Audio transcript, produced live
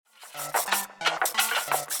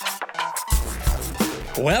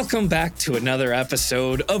Welcome back to another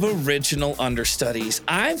episode of Original Understudies.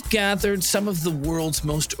 I've gathered some of the world's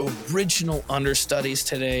most original understudies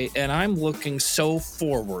today, and I'm looking so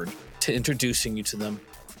forward to introducing you to them.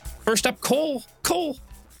 First up, Cole. Cole,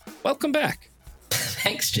 welcome back.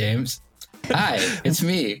 Thanks, James. Hi, it's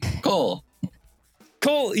me, Cole.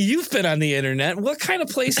 Cole, you've been on the internet. What kind of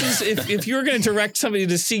places, if you were going to direct somebody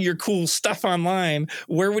to see your cool stuff online,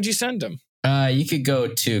 where would you send them? You could go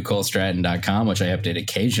to colestratton.com, which I update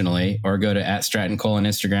occasionally, or go to @StrattonCole on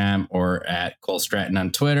Instagram or @ColeStratton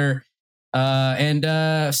on Twitter. And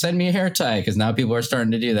send me a hair tie, because now people are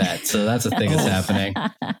starting to do that. So that's a thing that's happening.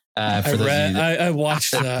 I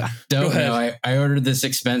watched that. Don't know. I ordered this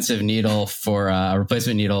expensive needle for a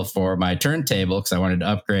replacement needle for my turntable because I wanted to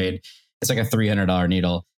upgrade. It's like a $300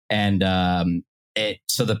 needle. And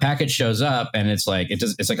so the package shows up and it's like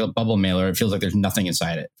it's like a bubble mailer. It feels like there's nothing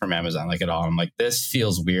inside it from Amazon, like at all. I'm like, this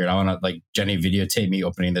feels weird. I want to like Jenny videotape me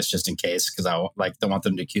opening this just in case, because I like don't want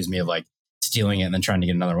them to accuse me of like stealing it and then trying to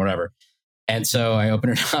get another whatever. And so I open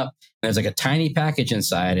it up and there's like a tiny package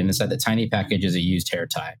inside, and inside the tiny package is a used hair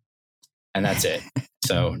tie. And that's it.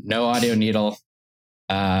 So no audio needle.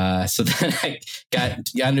 So then I got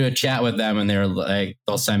into a chat with them, and they're like,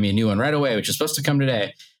 they'll send me a new one right away, which is supposed to come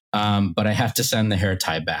today. But I have to send the hair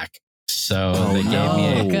tie back. So they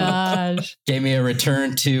gave me a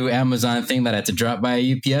return to Amazon thing that I had to drop by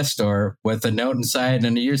a UPS store with a note inside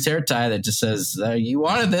and a used hair tie that just says, you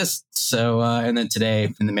wanted this. So, and then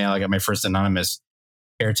today in the mail, I got my first anonymous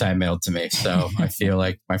hair tie mailed to me. So I feel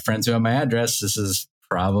like my friends who have my address, this is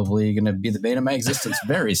probably going to be the bane of my existence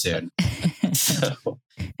very soon. So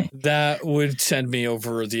that would send me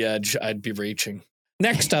over the edge. I'd be reaching.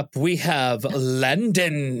 Next up, we have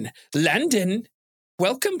Landon. Landon,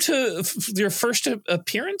 welcome to your first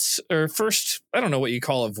appearance, or first, I don't know what you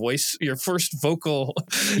call a voice, your first vocal.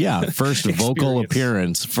 Yeah, first vocal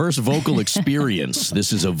appearance, first vocal experience.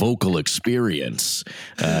 This is a vocal experience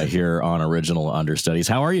here on Original Understudies.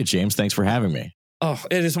 How are you, James? Thanks for having me. Oh,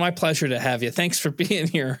 it is my pleasure to have you. Thanks for being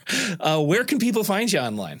here. Where can people find you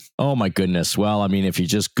online? Oh, my goodness. Well, I mean, if you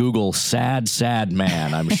just Google sad, sad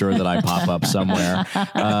man, I'm sure that I pop up somewhere.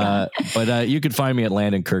 But you can find me at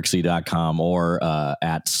landonkirksey.com or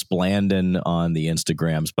at Splandon on the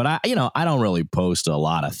Instagrams. But, I don't really post a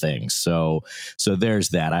lot of things. So there's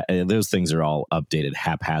that. Those things are all updated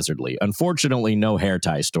haphazardly. Unfortunately, no hair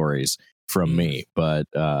tie stories from me, but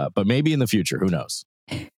maybe in the future. Who knows?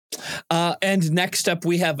 And next up,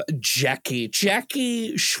 we have Jackie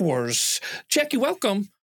Schwartz. Jackie, welcome.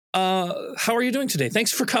 How are you doing today?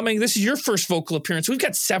 Thanks for coming. This is your first vocal appearance. We've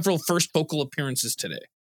got several first vocal appearances today.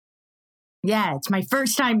 Yeah, it's my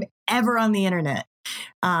first time ever on the internet.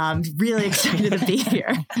 I'm really excited to be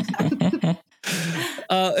here.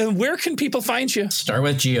 And where can people find you? Start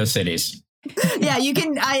with GeoCities. Yeah, you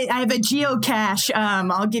can. I have a geocache.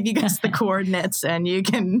 I'll give you guys the coordinates, and you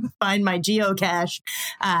can find my geocache.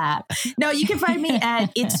 No, you can find me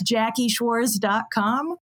at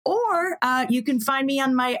itsjackieschwarz.com, or you can find me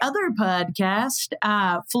on my other podcast,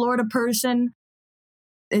 Florida Person.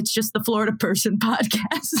 It's just the Florida Person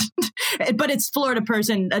podcast, but it's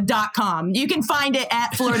floridaperson.com. You can find it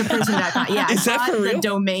at floridaperson.com. Yeah, I bought the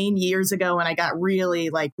domain years ago when I got really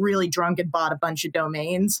drunk and bought a bunch of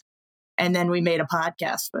domains. And then we made a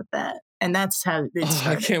podcast with that. And that's how it's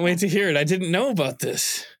I can't wait to hear it. I didn't know about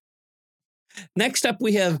this. Next up,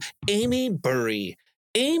 we have Amy Burry.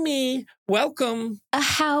 Amy, welcome.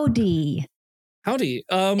 Howdy. Howdy.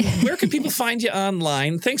 Where can people find you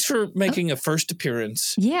online? Thanks for making a first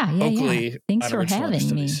appearance. Yeah. Thanks for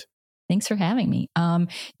having me. Thanks for having me.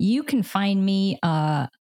 You can find me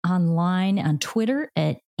online on Twitter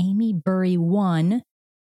at Amy Burry1.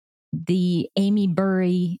 The Amy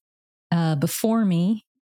Burry before me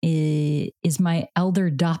is my elder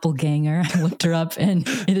doppelganger. I looked her up, and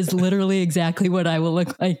it is literally exactly what I will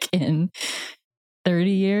look like in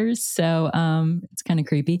 30 years. So it's kind of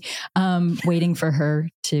creepy. Waiting for her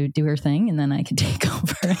to do her thing, and then I can take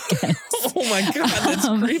over again. Oh my God, that's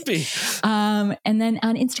creepy. And then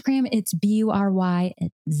on Instagram, it's BURY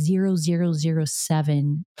at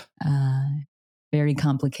 0007. Very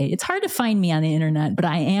complicated. It's hard to find me on the internet, but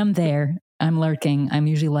I am there. I'm lurking. I'm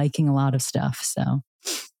usually liking a lot of stuff. So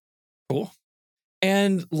cool.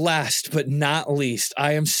 And last but not least,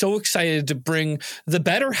 I am so excited to bring the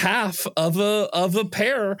better half of a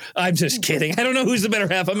pair. I'm just kidding. I don't know who's the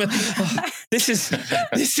better half. This is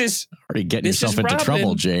already getting yourself into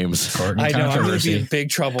trouble, James. I know I'm going to be in big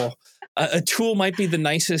trouble. Atul might be the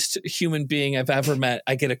nicest human being I've ever met.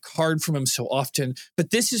 I get a card from him so often, but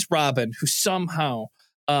this is Robin, who somehow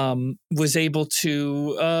was able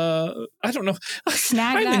to, I don't know,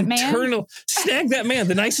 snag that man,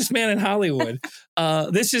 the nicest man in Hollywood.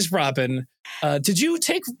 This is Robin. Did you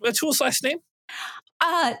take Atul's last name?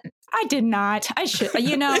 I did not. I should,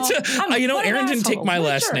 Aaron didn't take my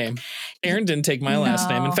last name. Aaron didn't take my last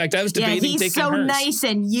name. In fact, I was debating taking hers. He's so nice,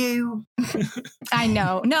 and you. I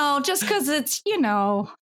know. No, just because it's,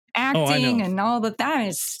 acting and all that.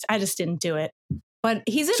 I just didn't do it. But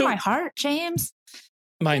he's in my heart, James.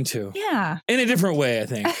 Mine too. Yeah. In a different way, I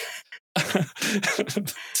think.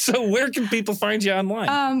 So where can people find you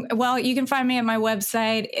online? Well, you can find me at my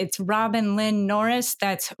website. It's Robin Lynn Norris.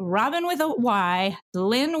 That's Robin with a Y,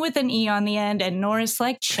 Lynn with an E on the end, and Norris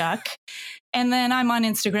like Chuck. And then I'm on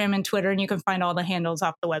Instagram and Twitter, and you can find all the handles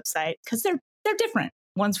off the website because they're different.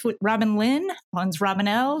 One's Robin Lynn, one's Robin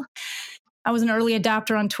L. I was an early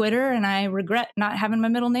adopter on Twitter, and I regret not having my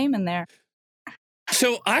middle name in there.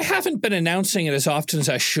 So I haven't been announcing it as often as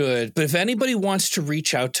I should, but if anybody wants to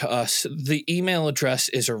reach out to us, the email address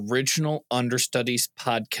is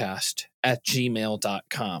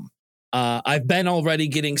originalunderstudiespodcast@gmail.com. I've been already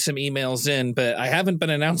getting some emails in, but I haven't been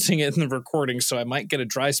announcing it in the recording, so I might get a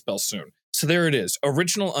dry spell soon. So there it is,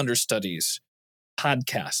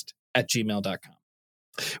 originalunderstudiespodcast@gmail.com.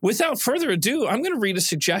 Without further ado, I'm going to read a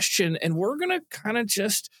suggestion, and we're going to kind of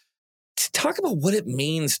just talk about what it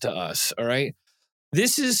means to us, all right?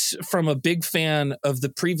 This is from a big fan of the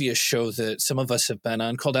previous show that some of us have been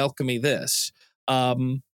on called Alchemy This.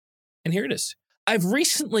 And here it is. I've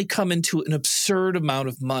recently come into an absurd amount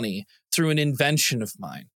of money through an invention of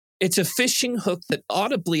mine. It's a fishing hook that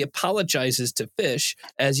audibly apologizes to fish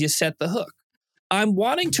as you set the hook. I'm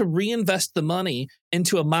wanting to reinvest the money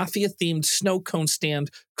into a mafia-themed snow cone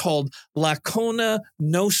stand called La Cona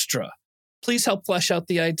Nostra. Please help flesh out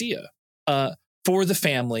the idea. For the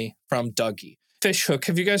family, from Dougie. Fish hook.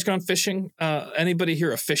 Have you guys gone fishing? Anybody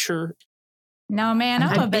here a fisher? No, man,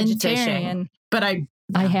 I'm a vegetarian. But I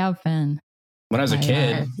have been. When I was a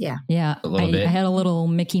kid. Yeah. A little bit. I had a little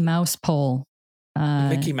Mickey Mouse pole.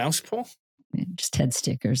 Mickey Mouse pole? Just head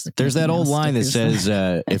stickers. There's that old line that says,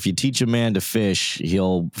 if you teach a man to fish,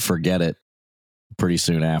 he'll forget it pretty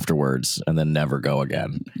soon afterwards and then never go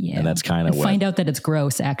again. Yeah. And that's kind of what. Find out that it's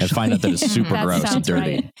gross, actually. And find out that it's super gross and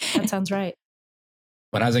dirty. Right. That sounds right.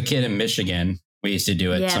 When I was a kid in Michigan, we used to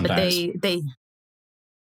do it sometimes. But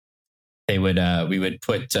we would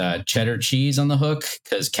put cheddar cheese on the hook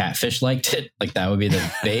because catfish liked it. Like that would be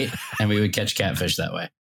the bait, and we would catch catfish that way,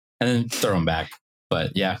 and then throw them back.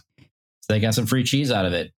 But yeah, so they got some free cheese out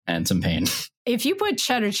of it and some pain. If you put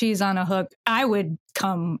cheddar cheese on a hook, I would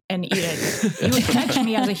come and eat it. You would catch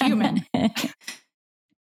me as a human.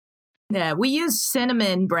 Yeah, we use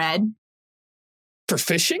cinnamon bread for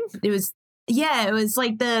fishing. It was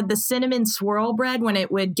like the cinnamon swirl bread when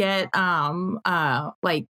it would get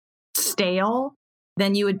like stale,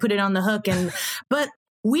 then you would put it on the hook but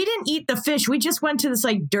we didn't eat the fish. We just went to this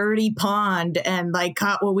like dirty pond and like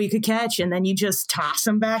caught what we could catch, and then you just toss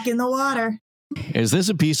them back in the water. Is this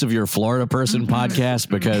a piece of your Florida person podcast?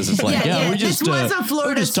 Because it's like, we just was a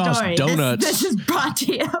Florida tossed donuts. This is brought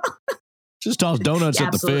to you. Just toss donuts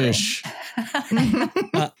at the fish.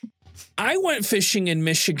 I went fishing in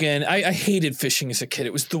Michigan. I hated fishing as a kid.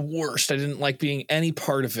 It was the worst. I didn't like being any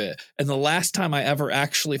part of it. And the last time I ever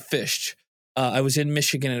actually fished, I was in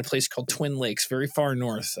Michigan at a place called Twin Lakes, very far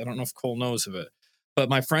north. I don't know if Cole knows of it. But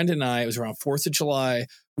my friend and I, it was around 4th of July,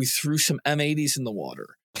 we threw some M80s in the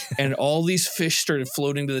water. And all these fish started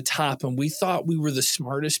floating to the top. And we thought we were the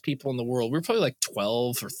smartest people in the world. We were probably like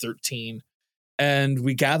 12 or 13. And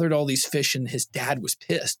we gathered all these fish, and his dad was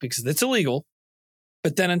pissed because it's illegal.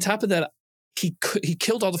 But then on top of that, he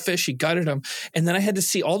killed all the fish. He gutted them. And then I had to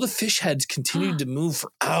see all the fish heads continued to move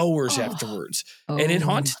for hours afterwards. And it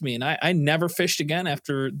haunted me. And I never fished again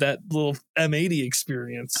after that little M80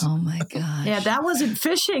 experience. Oh, my God. Yeah, that wasn't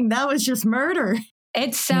fishing. That was just murder.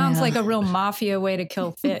 It sounds like a real mafia way to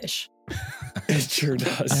kill fish. It sure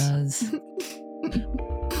does.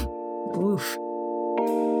 Oof.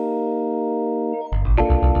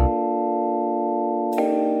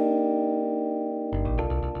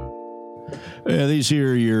 Yeah, these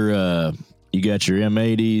here are you got your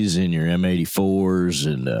M80s and your M84s,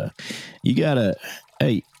 and you got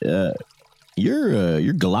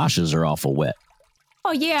your galoshes are awful wet.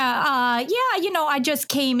 Oh yeah, I just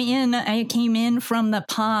came in. I came in from the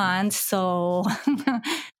pond, so.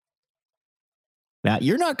 Now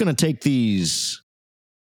you're not going to take these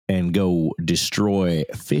and go destroy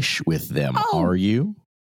fish with them, are you?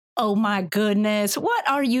 Oh my goodness. What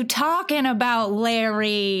are you talking about,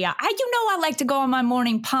 Larry? I like to go on my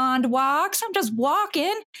morning pond walks. I'm just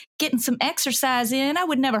walking, getting some exercise in. I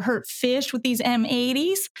would never hurt fish with these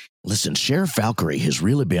M80s. Listen, Sheriff Valkyrie has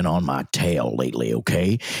really been on my tail lately,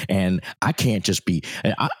 okay? And I can't just be,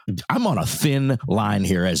 I'm on a thin line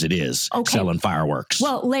here as it is, selling fireworks.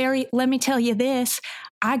 Well, Larry, let me tell you this.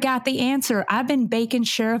 I got the answer. I've been baking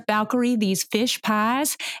Sheriff Valkyrie these fish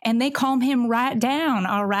pies, and they calm him right down,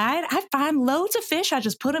 all right? I find loads of fish. I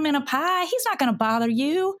just put them in a pie. He's not going to bother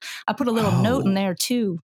you. I put a little note in there,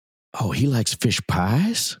 too. Oh, he likes fish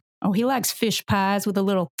pies? Oh, he likes fish pies with a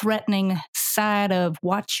little threatening side of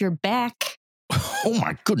watch your back. Oh,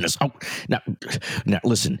 my goodness. Oh, now,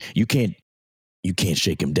 listen, you can't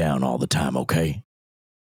shake him down all the time, okay?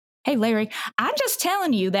 Hey, Larry, I'm just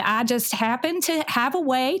telling you that I just happened to have a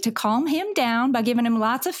way to calm him down by giving him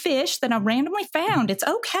lots of fish that I randomly found. It's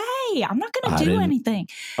okay. I'm not going to do anything.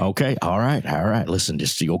 Okay. All right. Listen,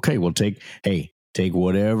 we'll take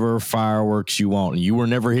whatever fireworks you want. You were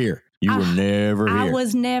never here. You were never here. I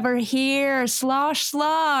was never here. Slosh,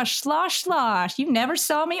 slosh, slosh, slosh. You never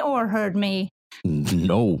saw me or heard me.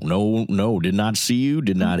 No. Did not see you,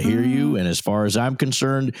 did not hear you. And as far as I'm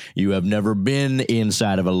concerned, you have never been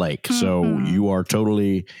inside of a lake. So you are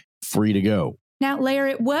totally free to go. Now,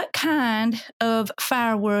 Larry, what kind of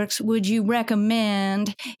fireworks would you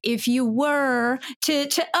recommend if you were to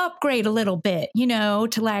upgrade a little bit, to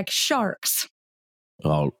like sharks?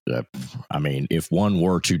 Well, if one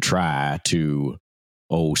were to try to,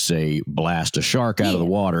 say, blast a shark out of the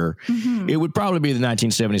water, it would probably be the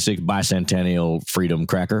 1976 bicentennial Freedom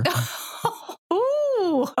Cracker.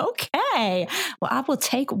 Ooh, okay. Well, I will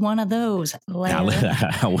take one of those, Larry.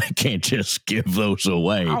 Now, we can't just give those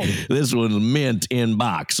away. Oh. This one's mint in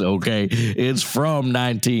box, okay? It's from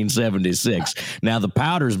 1976. Now, the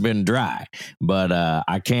powder's been dry, but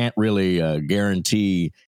I can't really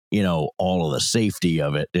guarantee, all of the safety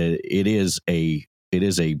of it. It is a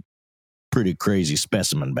pretty crazy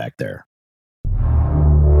specimen back there.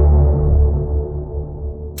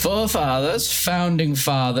 Forefathers, founding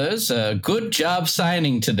fathers, good job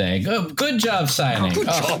signing today. Good job signing. Good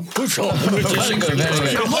job. Very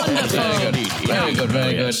good.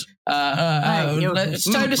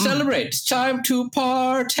 It's time to celebrate. It's time to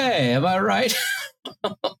party. Am I right?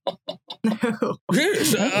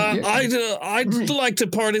 Yes, I'd like to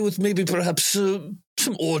party with maybe perhaps some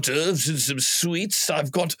hors d'oeuvres and some sweets.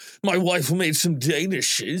 I've got my wife who made some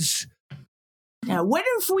danishes. Now, what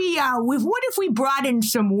if we brought in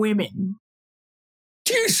some women?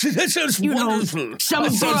 Yes, that sounds wonderful.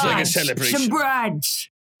 Sounds like a celebration. Some brides.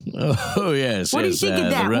 Oh, yes. What do you think of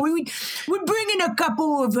that? We're bringing a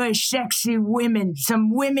couple of sexy women,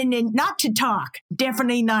 some women in, not to talk,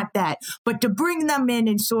 definitely not that, but to bring them in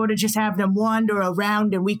and sort of just have them wander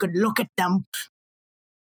around and we could look at them.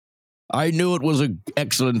 I knew it was an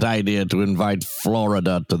excellent idea to invite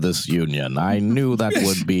Florida to this union. I knew that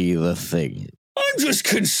would be the thing. I'm just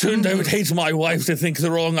concerned I would hate my wife to think the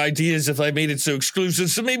wrong ideas if I made it so exclusive,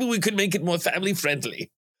 so maybe we could make it more family-friendly.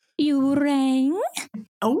 You rang?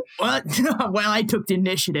 Oh, what? Well, I took the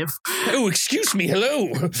initiative. Oh, excuse me.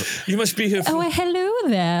 Hello. You must be here for... Oh, hello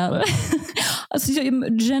there. A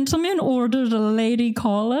gentleman ordered a lady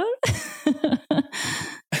caller.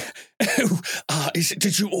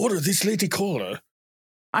 Did you order this lady caller?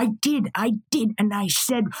 I did, and I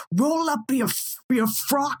said, roll up your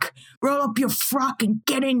frock and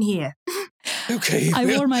get in here. Okay. I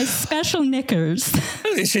wore my special knickers.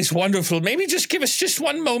 Oh, this is wonderful. Maybe just give us just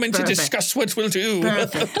one moment to discuss what we'll do.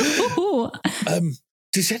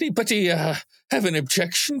 Does anybody have an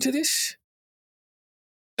objection to this?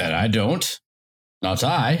 That I don't. Not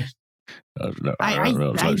I. No, I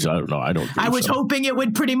don't. I was hoping it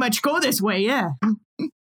would pretty much go this way, yeah.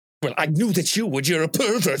 Well, I knew that you would. You're a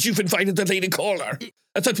pervert. You've invited the lady caller.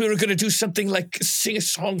 I thought we were going to do something like sing a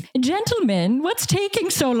song. Gentlemen, what's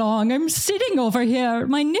taking so long? I'm sitting over here.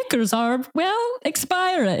 My knickers are,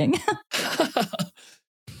 expiring.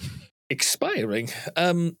 Expiring?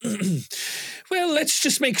 Well, let's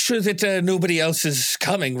just make sure that nobody else is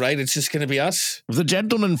coming, right? It's just going to be us? The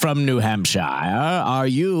gentleman from New Hampshire, are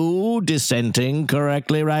you dissenting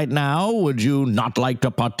correctly right now? Would you not like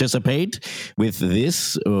to participate with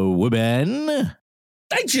this woman?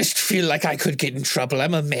 I just feel like I could get in trouble.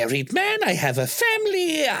 I'm a married man. I have a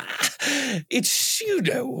family. It's,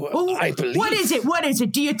 I believe. What is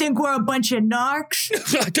it? Do you think we're a bunch of narcs?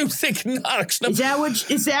 I don't think narcs. No.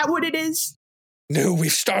 Is that what it is? No,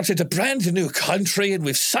 we've started a brand new country and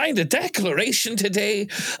we've signed a declaration today.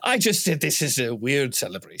 I just said this is a weird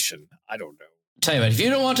celebration. I don't know. Tell you what, if you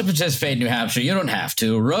don't want to participate in New Hampshire, you don't have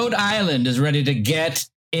to. Rhode Island is ready to get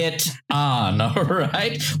it on, all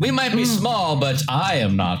right? We might be small, but I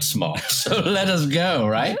am not small. So let us go,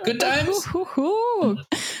 right? Good times?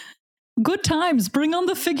 Good times. Bring on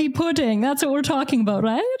the figgy pudding. That's what we're talking about,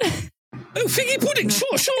 right? Oh, figgy pudding.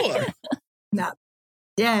 Sure. No.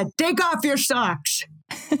 Yeah, take off your socks.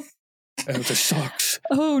 Oh, the socks.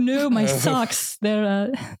 Oh, no, my socks.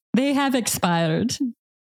 They have expired.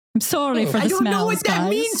 I'm sorry for the smells, I don't know what that guys.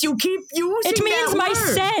 means. You keep using It means that my word.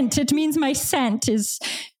 scent. It means my scent is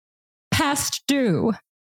past due.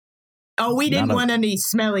 Oh, we didn't want any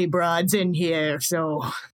smelly broads in here, so...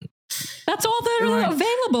 That's all that are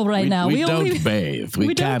available right now. We don't bathe.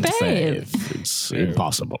 We can't don't bathe. It's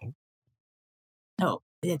impossible. No,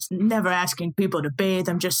 it's never asking people to bathe.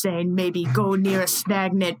 I'm just saying maybe go near a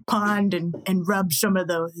stagnant pond and rub some of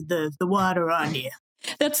the water on you.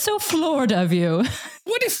 That's so Florida of you.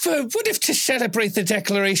 What if to celebrate the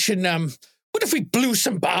Declaration, what if we blew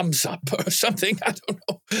some bombs up or something? I don't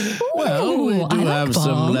know. Well, we do have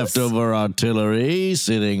some bombs. leftover artillery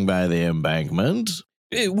sitting by the embankment.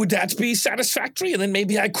 Would that be satisfactory? And then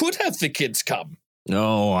maybe I could have the kids come.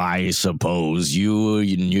 Oh, I suppose you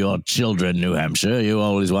and your children, New Hampshire, you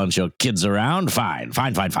always want your kids around. Fine.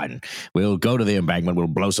 We'll go to the embankment. We'll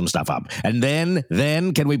blow some stuff up. And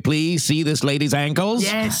then can we please see this lady's ankles?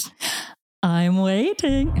 Yes. I'm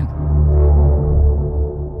waiting.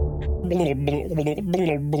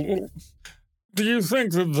 Do you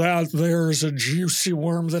think that there's a juicy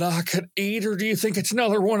worm that I could eat, or do you think it's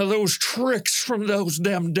another one of those tricks from those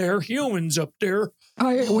damn dare humans up there?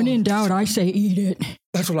 When in doubt, I say eat it.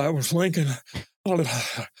 That's what I was thinking. Let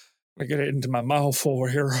me get it into my mouth over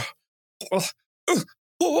here.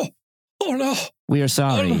 Oh no. We are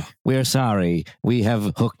sorry. We are sorry. We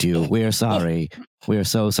have hooked you. We are sorry. We are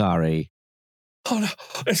so sorry. Oh no,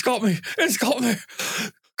 it's got me.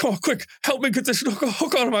 Come on, quick, help me get this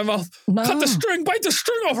hook out of my mouth. No. Cut the string, bite the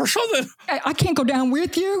string off or something. I can't go down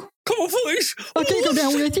with you. Come on, please. I can't go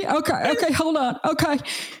down with you. Okay, hold on. Okay.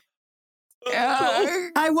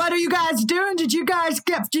 Hey, what are you guys doing? Did you guys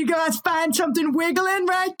find something wiggling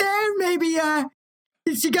right there? Maybe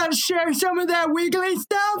you gotta share some of that wiggly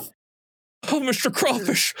stuff? Oh, Mr.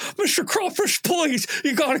 Crawfish, please.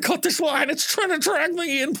 You gotta cut this line. It's trying to drag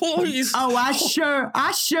me in, please. Oh, I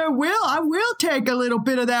sure will. I will take a little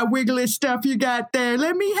bit of that wiggly stuff you got there.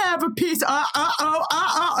 Let me have a piece. Now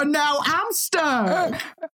I'm stuck.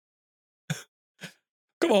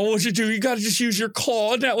 Come on, what'd you do? You gotta just use your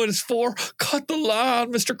claw. Isn't that what it's for? Cut the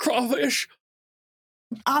line, Mr. Crawfish.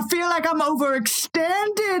 I feel like I'm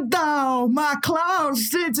overextended, though. My claws,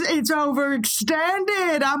 it's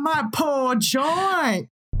overextended. I might pull a joint.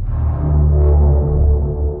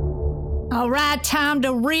 All right, time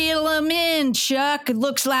to reel them in, Chuck. It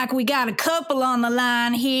looks like we got a couple on the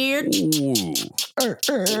line here. Ooh.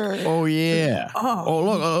 Oh yeah. Oh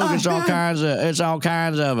look! It's all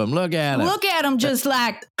kinds of them. Look at them. Look at them, just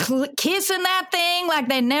like kissing that thing, like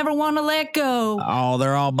they never want to let go. Oh,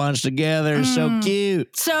 they're all bunched together. So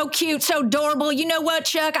cute. So cute, so adorable. You know what,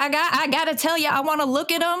 Chuck? I got to tell you, I want to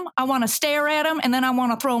look at them, I want to stare at them, and then I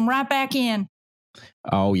want to throw them right back in.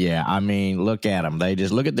 Oh yeah, I mean, look at them. They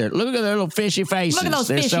just look at their little fishy faces. Look at those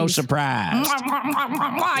They're fishies. so surprised.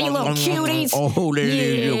 You little cuties. Oh, they're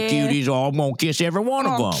little cuties. Oh, I'm gonna kiss every one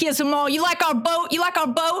of them. Kiss them all. You like our boat?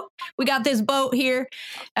 We got this boat here.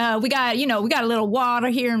 We got a little water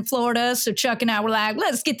here in Florida. So Chuck and I were like,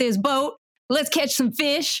 let's get this boat. Let's catch some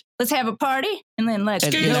fish. Let's have a party, and then let's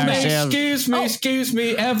Excuse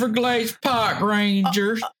me, Everglades Park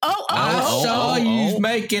Rangers. I saw you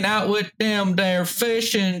making out with them there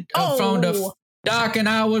fishing from the dock, and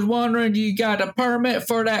I was wondering, you got a permit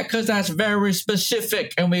for that? Because that's very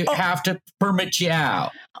specific, and we have to permit you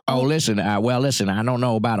out. Oh, listen. I don't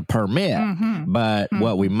know about a permit, but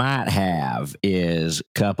what we might have is a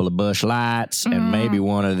couple of bush lights, and maybe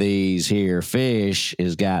one of these here fish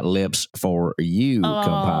has got lips for you,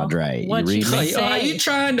 compadre. What you you read me? say? Are you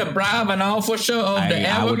trying to bribe an officer of the Everglades?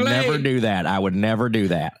 I would never do that. I would never do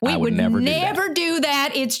that. We I would never never do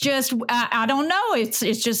that. It's just, I don't know. It's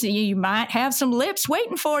just you might have some lips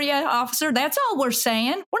waiting for you, officer. That's all we're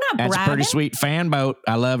saying. We're not That's bribing. a pretty sweet fan boat.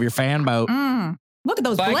 I love your fan boat. Look at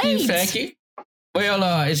those blades. Thank you. Well,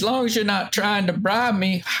 as long as you're not trying to bribe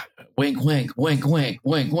me, wink, wink, wink, wink,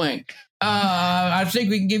 wink, wink. I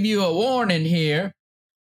think we can give you a warning here.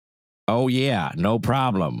 Oh yeah, no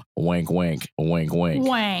problem. Wink, wink, wink, wink.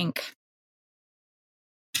 Wank.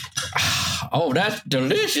 Oh, that's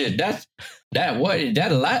delicious. That's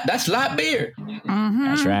light beer.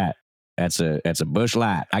 That's right. That's a bush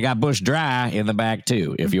light. I got bush dry in the back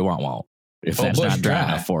too, if you want one. If that's bush not dry dry.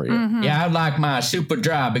 enough for you. Yeah, I like my super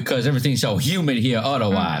dry because everything's so humid here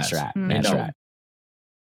otherwise. That's right. You That's know. right.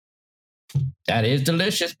 That is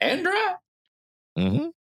delicious and dry. Mm-hmm.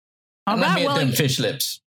 All Let right, me at well, them fish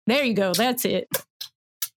lips. there you go. That's it.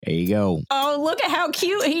 There you go. Oh, look at how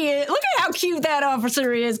cute he is. Look at how cute that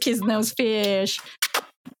officer is kissing those fish.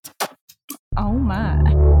 Oh, my.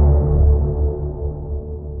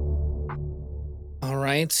 All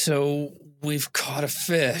right, so we've caught a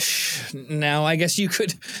fish. Now, I guess you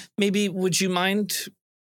could, maybe, would you mind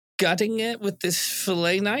gutting it with this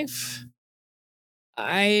fillet knife?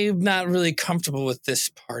 I'm not really comfortable with this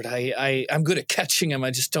part. I'm good at catching them. I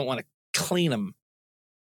just don't want to clean them.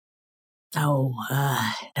 Oh,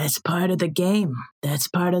 that's part of the game. That's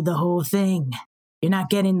part of the whole thing. You're not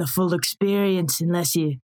getting the full experience unless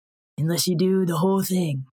you do the whole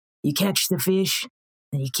thing. You catch the fish,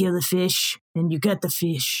 then you kill the fish, and you gut the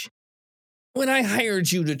fish. When I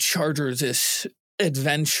hired you to charter this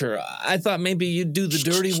adventure, I thought maybe you'd do the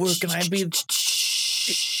dirty work and I'd be...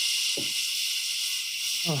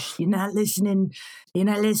 Oh. You're not listening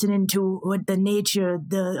to what the nature of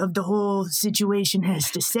the whole situation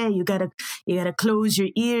has to say. You gotta close your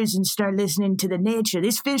ears and start listening to the nature.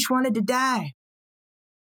 This fish wanted to die.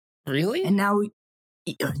 Really? And now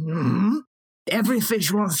every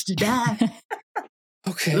fish wants to die.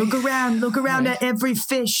 Okay. Look around at every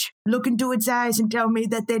fish. Look into its eyes and tell me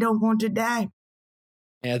that they don't want to die.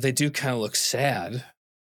 Yeah, they do kind of look sad.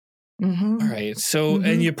 Mm-hmm. All right. So,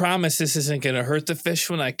 and you promise this isn't going to hurt the fish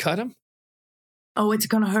when I cut him? Oh, it's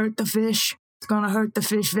going to hurt the fish. It's going to hurt the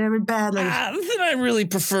fish very badly. Then I really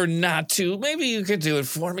prefer not to. Maybe you could do it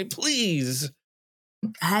for me, please.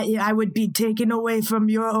 I would be taken away from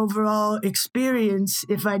your overall experience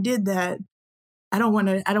if I did that. I don't want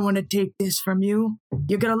to take this from you.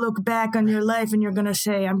 You're going to look back on your life and you're going to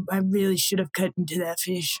say, I really should have cut into that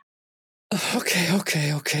fish. Okay.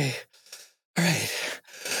 All right.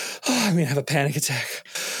 Oh, I'm going to have a panic attack.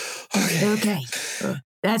 Okay.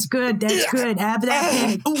 That's good. Have that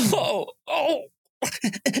panic. Oh.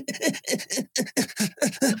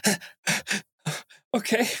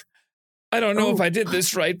 Okay. I don't know if I did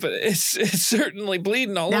this right, but it's certainly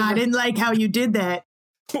bleeding all over. I didn't like how you did that.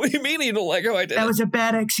 What do you mean you don't like how I did That it? was a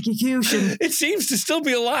bad execution. It seems to still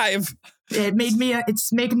be alive.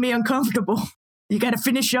 It's making me uncomfortable. You got to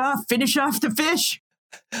finish off the fish.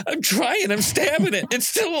 I'm trying. I'm stabbing it. It's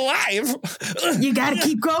still alive. You got to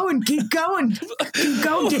keep going.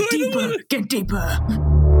 Get deeper.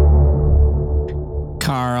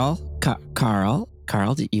 Carl,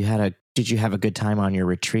 did you have a good time on your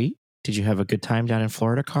retreat? Did you have a good time down in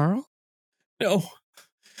Florida, Carl? No,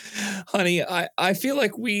 honey. I feel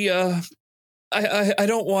like we. I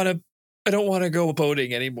don't want to go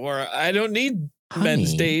boating anymore. I don't need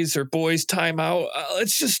men's days or boys' time out.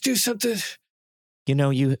 Let's just do something. You know,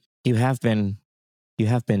 you have been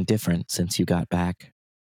different since you got back.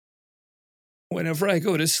 Whenever I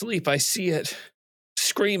go to sleep, I see it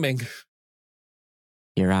screaming.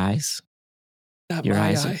 Your eyes. Not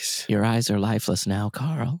my eyes. Your eyes are lifeless now,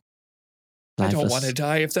 Carl. Lifeless. I don't want to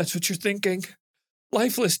die if that's what you're thinking.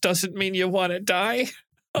 Lifeless doesn't mean you want to die.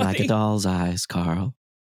 Honey. Like a doll's eyes, Carl.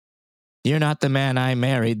 You're not the man I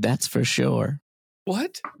married, that's for sure.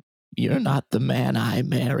 What? You're not the man I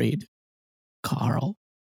married, Carl.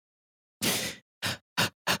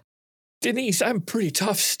 Denise, I'm pretty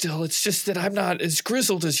tough still. It's just that I'm not as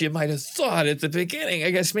grizzled as you might have thought at the beginning.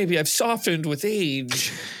 I guess maybe I've softened with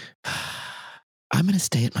age. I'm going to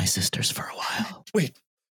stay at my sister's for a while. Wait.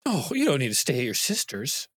 Oh, you don't need to stay at your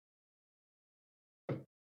sister's.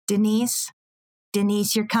 Denise,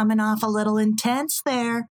 you're coming off a little intense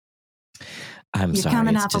there. You're sorry. You're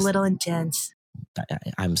coming off a little intense.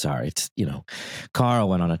 I'm sorry. It's, Carl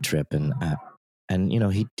went on a trip and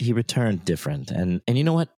he returned different. And you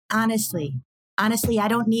know what? Honestly, I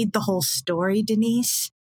don't need the whole story, Denise.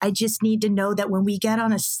 I just need to know that when we get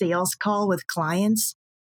on a sales call with clients,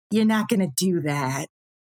 you're not going to do that.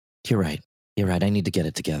 You're right. I need to get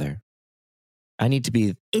it together. I need to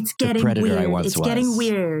be the predator weird. I once was. It's getting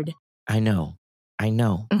weird. I know.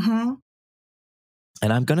 Mm-hmm.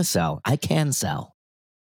 And I'm going to sell. I can sell.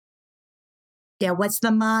 Yeah, what's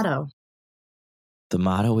the motto? The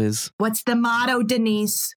motto is... What's the motto,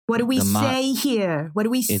 Denise? What do we say here? What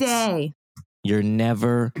do we say? You're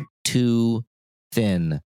never too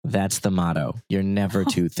thin. That's the motto. You're never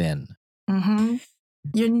too thin. Mm-hmm.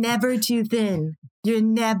 You're never too thin. You're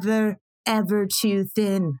never, ever too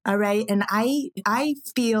thin. All right? And I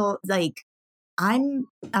feel like I'm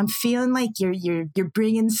feeling like you're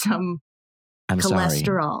bringing some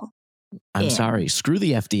cholesterol. I'm sorry. Screw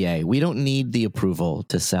the FDA. We don't need the approval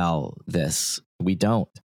to sell this. We don't.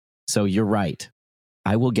 So you're right.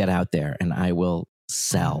 I will get out there and I will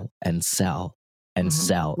sell and sell and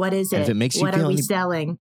sell. What is it? And if it makes you what feel are we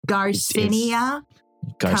selling? Garcinia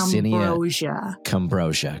Garcinia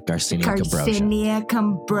Cambrosia. Garcinia Cambrosia. Garcinia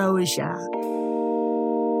Cambrosia.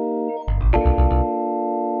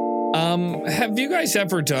 Have you guys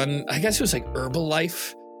ever done, I guess it was like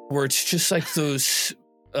Herbalife, where it's just like those,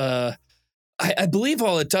 I believe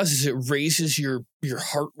all it does is it raises your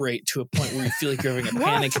heart rate to a point where you feel like you're having a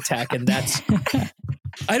panic attack. And that's,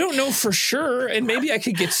 I don't know for sure. And maybe I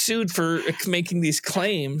could get sued for making these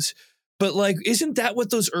claims, but like, isn't that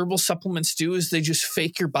what those herbal supplements do, is they just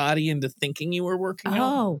fake your body into thinking you were working out?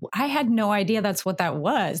 Oh, I had no idea that's what that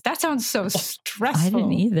was. That sounds so stressful. I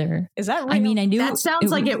didn't either. Is that real? I mean, I knew that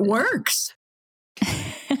sounds like it works. Right?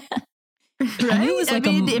 I knew it was like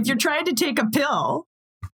if you're trying to take a pill.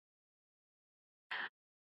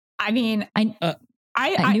 I mean, I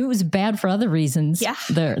knew it was bad for other reasons. Yeah.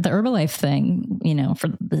 The Herbalife thing, for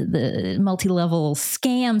the multi-level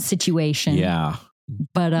scam situation. Yeah.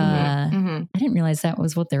 But I didn't realize that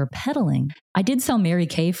was what they were peddling. I did sell Mary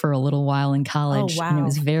Kay for a little while in college. Oh, wow. And it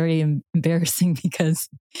was very embarrassing because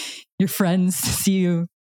your friends see you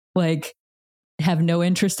like have no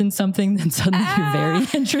interest in something, then suddenly you're very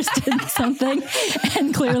interested in something.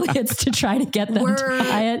 And clearly it's to try to get them to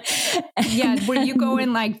buy it. Yeah. Were you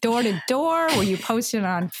going like door to door? Were you posting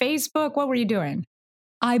on Facebook? What were you doing?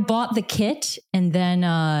 I bought the kit and then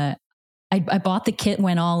I bought the kit,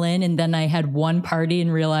 went all in, and then I had one party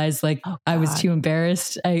and realized like I was too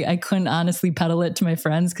embarrassed. I couldn't honestly peddle it to my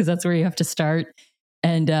friends because that's where you have to start.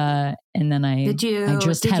 And then I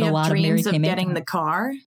just had a lot of Mary Kay getting the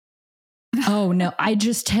car. Oh no, I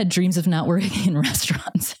just had dreams of not working in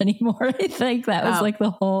restaurants anymore. I think that was like the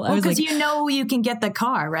whole. Well, because you can get the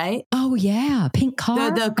car, right? Oh yeah, pink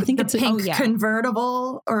car. I think it's a pink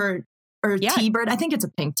convertible or T-Bird. I think it's a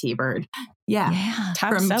pink T-Bird. Yeah.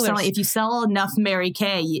 If you sell enough Mary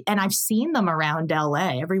Kay, and I've seen them around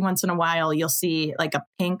LA, every once in a while you'll see like a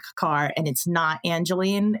pink car and it's not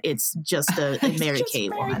Angeline. It's just a Mary Kay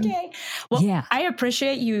one. Well, yeah. I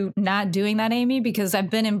appreciate you not doing that, Amy, because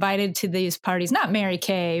I've been invited to these parties, not Mary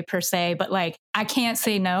Kay per se, but like I can't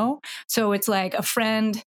say no. So it's like a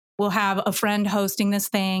friend will have a friend hosting this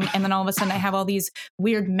thing. And then all of a sudden I have all these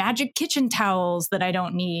weird magic kitchen towels that I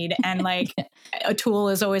don't need. And like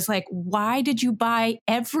Atul is always like, why did you buy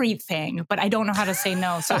everything? But I don't know how to say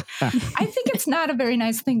no. So I think it's not a very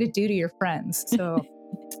nice thing to do to your friends. So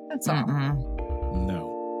that's all. No.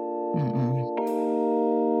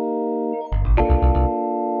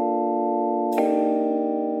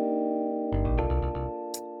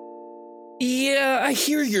 Yeah, I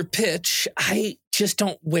hear your pitch. I just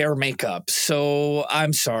don't wear makeup, so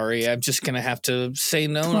I'm sorry. I'm just gonna have to say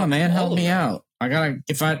no. Come on, man, help me out. I gotta.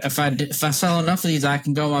 If I sell enough of these, I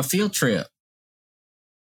can go on a field trip.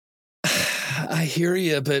 I hear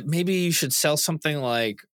you, but maybe you should sell something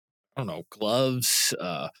like, I don't know, gloves.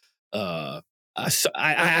 I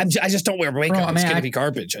just don't wear makeup. Bro, it's gonna be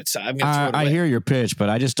garbage. I hear your pitch, but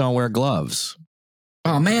I just don't wear gloves.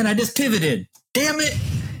 Oh man, I just pivoted. Damn it.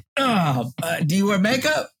 Do you wear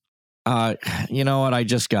makeup? You know what? I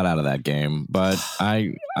just got out of that game, but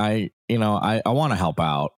I want to help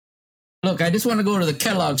out. Look, I just want to go to the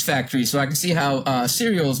Kellogg's factory so I can see how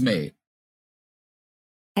cereal's made.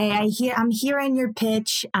 Hey, I'm hearing your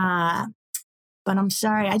pitch, but I'm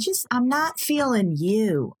sorry. I'm not feeling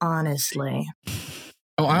you, honestly.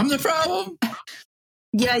 Oh, I'm the problem?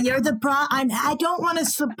 Yeah, you're the problem. I don't want to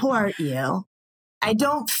support you. I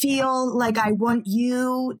don't feel like I want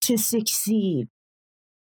you to succeed.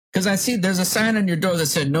 Because I see there's a sign on your door that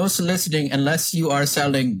said no soliciting unless you are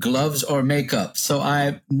selling gloves or makeup. So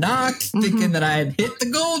I knocked thinking that I had hit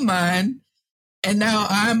the gold mine, and now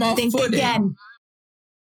I'm off footing. Think again.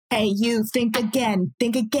 Hey, you, think again.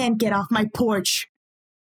 Think again. Get off my porch.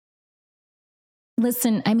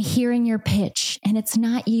 Listen, I'm hearing your pitch, and it's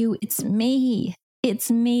not you. It's me.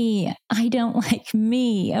 It's me. I don't like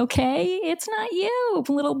me, okay? It's not you,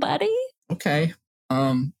 little buddy. Okay.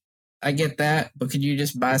 I get that, but could you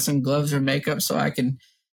just buy some gloves or makeup so I can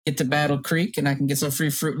get to Battle Creek and I can get some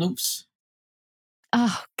free Fruit Loops?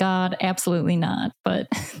 Oh, God, absolutely not. But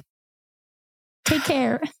take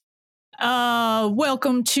care.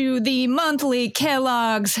 Welcome to the monthly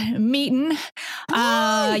Kellogg's meeting.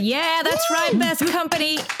 Yeah, that's right. Best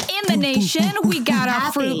company in the nation. We got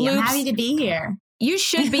our Fruit Loops. I'm happy to be here. You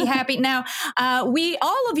should be happy. Now,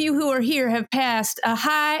 all of you who are here have passed a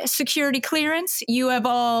high security clearance. You have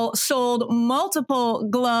all sold multiple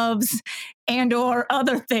gloves and or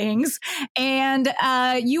other things. And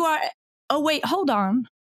you are, oh, wait, hold on,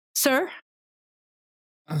 sir.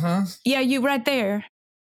 Uh-huh. Yeah, you right there.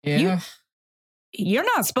 Yeah. You're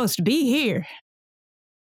not supposed to be here.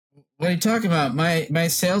 What are you talking about? My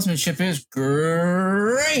salesmanship is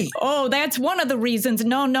great. Oh, that's one of the reasons.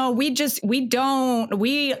 No, we don't.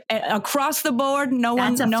 We across the board, no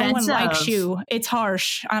one likes you. It's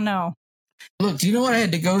harsh. I know. Look, do you know what I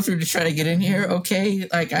had to go through to try to get in here? Okay,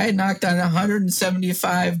 like I knocked on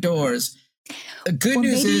 175 doors. The good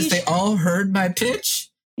news is they all heard my pitch.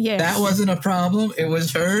 Yes. That wasn't a problem. It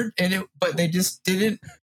was heard, but they just didn't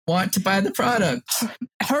want to buy the product.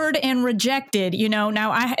 Heard and rejected. Now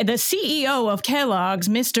the CEO of Kellogg's,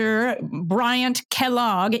 Mr. Bryant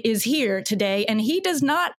Kellogg, is here today, and he does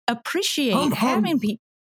not appreciate having people.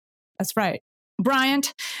 That's right.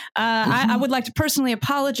 Bryant, I would like to personally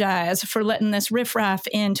apologize for letting this riffraff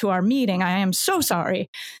into our meeting. I am so sorry.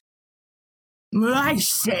 I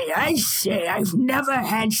say, I've never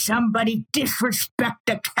had somebody disrespect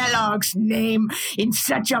the Kellogg's name in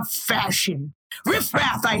such a fashion.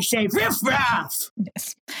 Riffraff, I say, riffraff!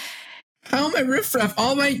 Yes. How am I riffraff?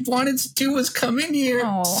 All I wanted to do was come in here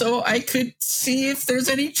so I could see if there's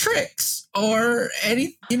any tricks or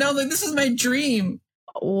any, like this is my dream.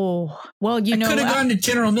 Oh, well, I could have gone to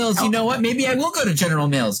General Mills. You know what? Maybe I will go to General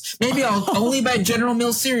Mills. Maybe I'll only buy General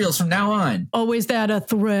Mills cereals from now on. Oh, is that a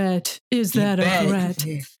threat? Is that a threat?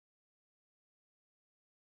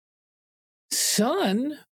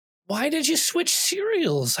 Son, why did you switch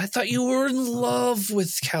cereals? I thought you were in love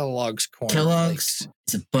with Kellogg's corn. Kellogg's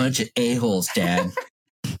is a bunch of a-holes, Dad.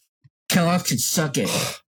 Kellogg's can suck it.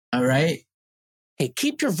 All right? Hey,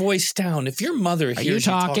 keep your voice down. If your mother hears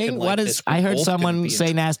you talking? Like what is? this, I heard someone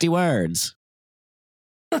say nasty words.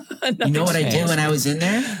 You know what I did when I was in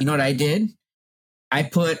there? You know what I did? I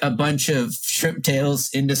put a bunch of shrimp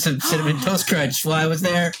tails into some Cinnamon Toast Crunch while I was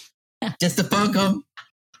there, just to bug them.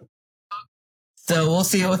 So we'll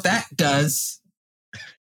see what that does.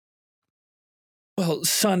 Well,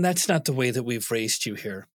 son, that's not the way that we've raised you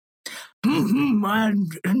here.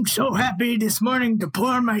 I'm so happy this morning to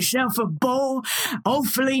pour myself a bowl.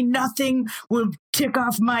 Hopefully nothing will tick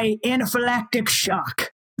off my anaphylactic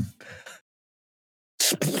shock.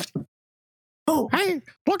 Oh, hey,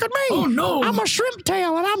 look at me. Oh, no. I'm a shrimp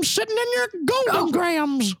tail and I'm sitting in your golden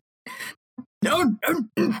grams. No.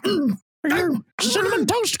 Your Cinnamon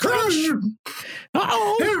Toast Crunch.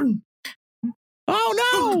 Uh-oh.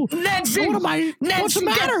 Oh, no. Nancy. What am I? Nancy, what's the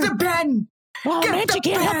matter? Get the pen. Oh, Get Nancy the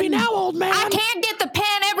can't help pen. you now, old man. I can't get the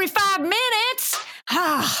pen every 5 minutes.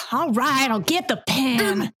 All right, I'll get the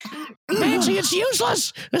pen. Nancy, it's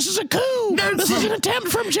useless. This is a coup. Nancy. This is an attempt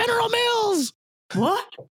from General Mills. What?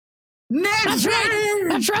 Nancy.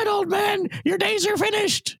 That's right, old man. Your days are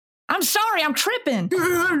finished. I'm sorry, I'm tripping.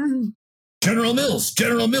 General Mills,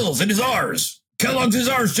 it is ours. Kellogg's is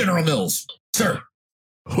ours, General Mills. Sir.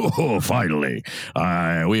 Oh, finally.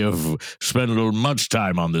 We have spent a little much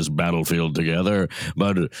time on this battlefield together,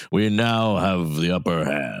 but we now have the upper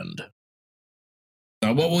hand.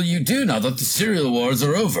 Now, what will you do now that the cereal wars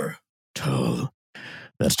are over? Oh,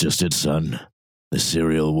 that's just it, son. The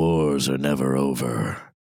cereal wars are never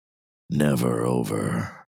over. Never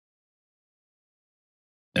over.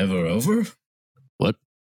 Never over? What?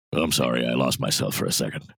 I'm sorry, I lost myself for a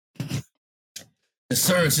second.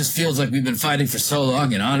 Sir, it just feels like we've been fighting for so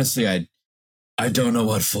long, and honestly, I don't know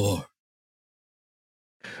what for.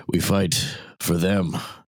 We fight for them.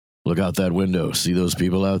 Look out that window. See those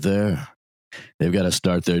people out there? They've got to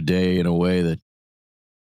start their day in a way that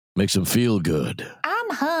makes them feel good. I'm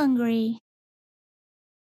hungry.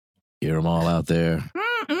 Hear them all out there?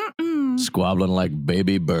 Squabbling like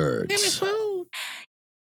baby birds. Oh,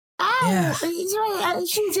 Yeah.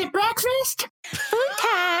 is it breakfast? Food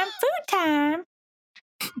time.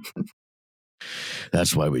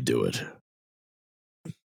 That's why we do it.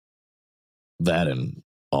 That and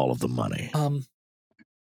all of the money.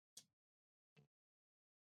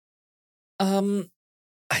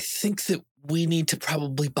 I think that we need to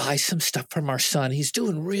probably buy some stuff from our son. He's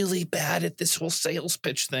doing really bad at this whole sales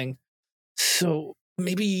pitch thing. So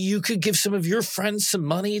maybe you could give some of your friends some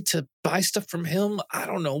money to buy stuff from him. I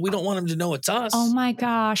don't know. We don't want him to know it's us. Oh my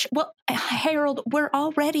gosh. Well, Harold, we're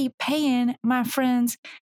already paying my friends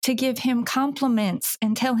to give him compliments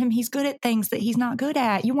and tell him he's good at things that he's not good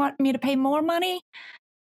at. You want me to pay more money?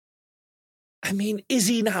 I mean, is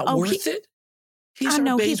he not worth it? I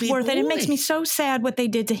know he's worth it. It makes me so sad what they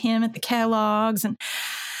did to him at the Kellogg's. And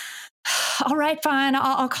all right, fine.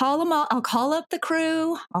 I'll call them. I'll call up the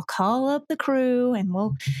crew. And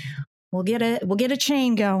we'll get a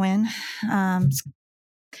chain going. And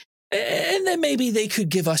then maybe they could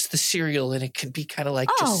give us the cereal, and it could be kind of like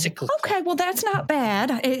just cyclical. Okay, well that's not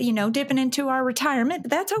bad. Dipping into our retirement,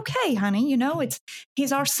 but that's okay, honey.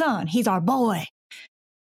 He's our son. He's our boy.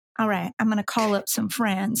 All right, I'm gonna call up some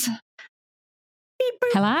friends. beep, boop.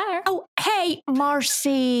 Hello. Oh, hey,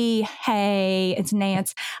 Marcy. Hey, it's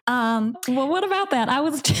Nance. Well, what about that? I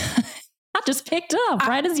just picked up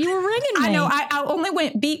right as you were ringing me. I know. I only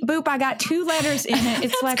went beep boop. I got 2 letters in it.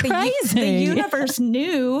 It's like crazy. The universe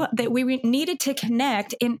knew that we needed to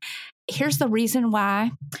connect. And here's the reason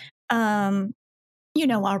why.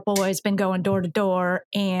 Our boy's been going door to door,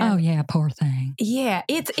 and oh yeah, poor thing. Yeah,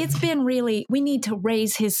 it's been really. We need to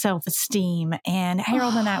raise his self-esteem, and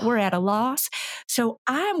Harold and I, we're at a loss. So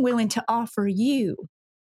I'm willing to offer you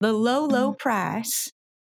the low price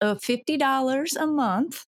of $50 a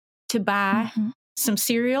month to buy some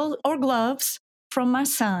cereal or gloves from my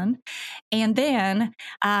son, and then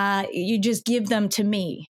you just give them to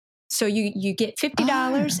me. So you get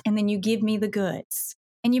 $50, and then you give me the goods,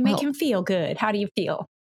 and you make him feel good. How do you feel?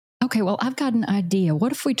 Okay, well, I've got an idea.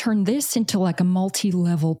 What if we turn this into like a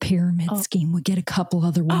multi-level pyramid scheme? We get a couple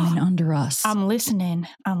other women under us. I'm listening,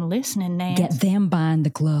 Nance. Get them buying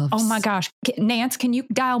the gloves. Oh my gosh. Nance, can you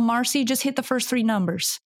dial Marcy? Just hit the first 3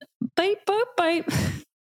 numbers. Beep, boop, beep.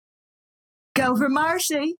 Go for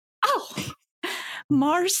Marcy. Oh,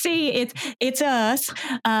 Marcy, it's us.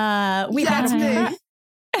 We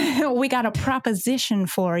got a proposition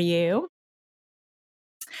for you.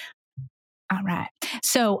 All right.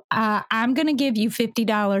 So I'm going to give you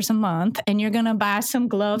 $50 a month, and you're going to buy some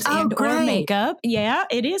gloves or makeup. Yeah,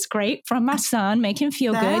 it is great, from my son. Make him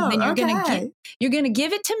feel good. Then you're going to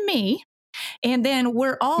give it to me, and then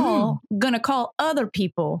we're all going to call other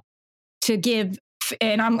people to give.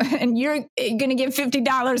 And you're going to give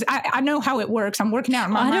 $50. I know how it works. I'm working out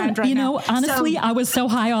in my mind right now. Honestly, I was so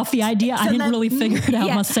high off the idea, I didn't really figure it out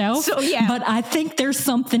myself. So, but I think there's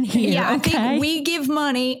something here. Yeah, I think we give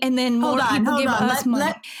money, and then more people give us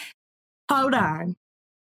money. Hold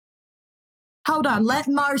on. Let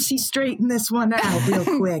Marcy straighten this one out real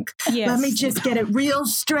quick. Yes. Let me just get it real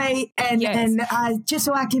straight and just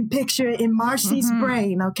so I can picture it in Marcy's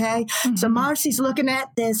brain, okay? So Marcy's looking at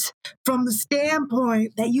this from the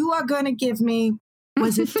standpoint that you are going to give me,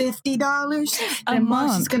 was it $50? And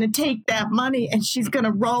Marcy's going to take that money and she's going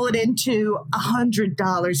to roll it into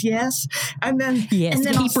 $100, yes? And then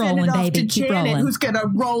keep rolling, baby. Keep rolling. Who's going to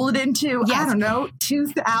roll it into, I don't know,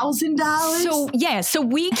 $2,000? So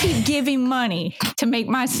we keep giving money to make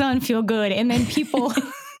my son feel good, and then people...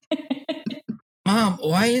 Mom,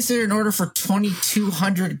 why is there an order for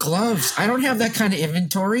 2,200 gloves? I don't have that kind of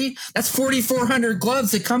inventory. That's 4,400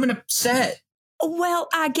 gloves that come in a set. Well,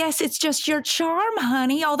 I guess it's just your charm,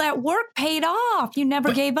 honey. All that work paid off. You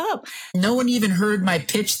never gave up. No one even heard my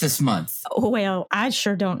pitch this month. Well, I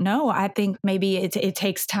sure don't know. I think maybe it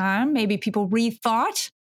takes time. Maybe people rethought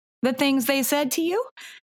the things they said to you.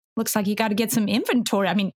 Looks like you got to get some inventory.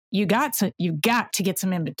 I mean, you got to get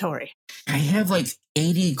some inventory. I have like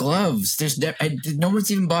 80 gloves. No one's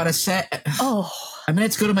even bought a set. Oh, I mean,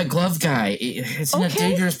 let's go to my glove guy. It's in a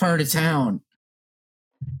dangerous part of town.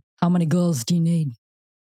 How many gloves do you need?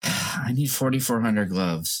 I need 4,400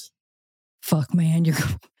 gloves. Fuck, man, you're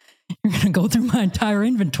going to go through my entire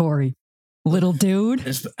inventory, little dude.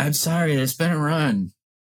 I'm sorry, it's been a run.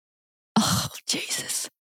 Oh, Jesus.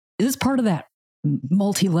 Is this part of that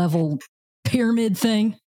multi-level pyramid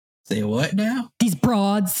thing? Say what now? These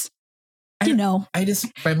broads, my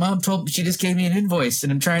mom told me, she just gave me an invoice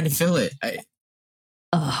and I'm trying to fill it.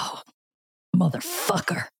 Oh,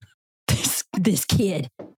 motherfucker. This kid.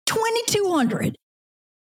 2,200.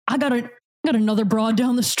 I got another broad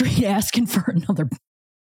down the street asking for another.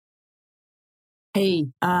 Hey,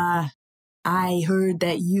 I heard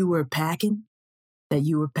that you were packing,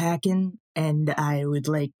 and I would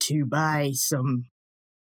like to buy some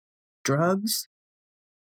drugs.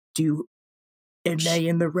 Am I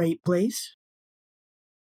in the right place?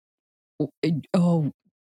 Oh,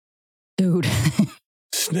 dude.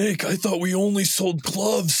 Snake, I thought we only sold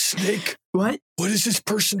gloves, Snake. What? What is this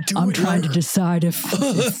person doing? I'm trying to decide if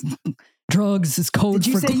drugs is code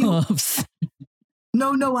for gloves.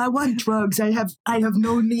 No, I want drugs. I have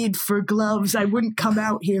no need for gloves. I wouldn't come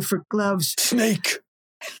out here for gloves. Snake,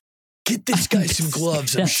 get this guy some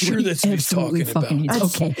gloves. I'm sure that's what he's talking about.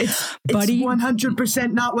 Okay, buddy. It's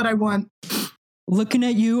 100% not what I want. Looking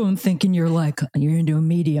at you, I'm thinking you're into a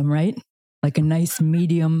medium, right? Like a nice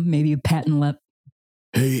medium, maybe a patent lip.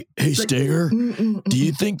 Hey, Stinger, do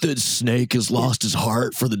you think that Snake has lost his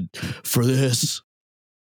heart for this?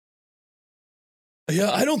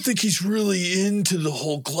 Yeah, I don't think he's really into the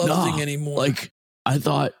whole glove thing anymore. Like, I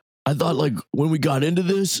thought like when we got into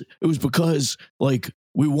this, it was because like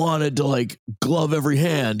we wanted to like glove every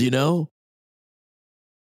hand, you know?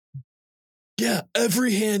 Yeah,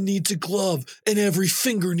 every hand needs a glove and every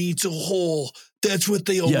finger needs a hole. That's what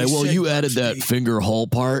they always say. Yeah, well, you added that finger hole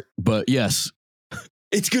part, but yes.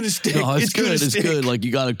 It's going to stick. No, it's good. Gonna It's stick. good. Like,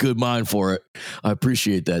 you got a good mind for it. I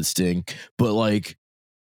appreciate that, Sting. But, like,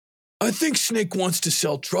 I think Snake wants to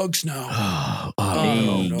sell drugs now. I Oh, don't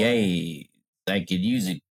know. no. Hey, I could use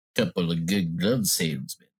a couple of good glove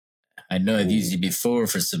salesmen. I know I've used you before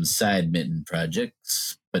for some side mitten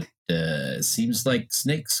projects, but seems like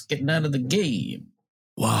Snake's getting out of the game.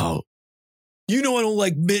 Wow. You know I don't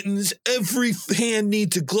like mittens. Every hand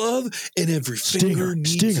needs a glove, and every finger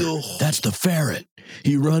needs a... That's the ferret.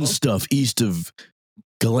 He runs stuff east of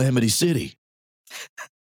Calamity City.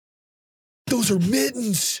 Those are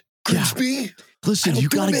mittens, Crispy. Yeah. Listen, you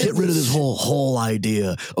got to get rid of this whole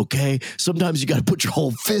idea, okay? Sometimes you got to put your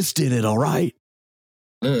whole fist in it, all right?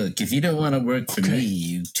 Look, if you don't want to work for me,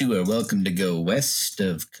 you two are welcome to go west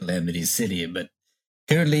of Calamity City, but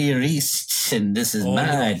currently you're east, and this is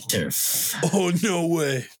my turf. Oh, no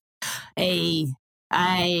way. Hey,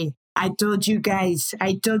 I told you guys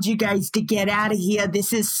to get out of here.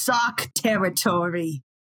 This is sock territory.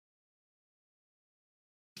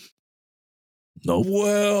 Nope.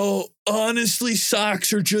 Well, honestly,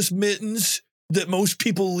 socks are just mittens that most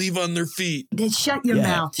people leave on their feet. Then shut your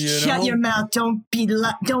mouth. You Shut know? your mouth. Don't be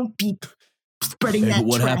spreading that But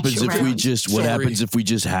what trash happens around. if we just happens if we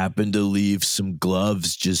just happen to leave some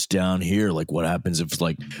gloves just down here? Like, what happens if,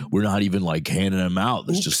 like, we're not even like handing them out?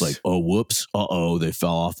 It's just like, oh, whoops, they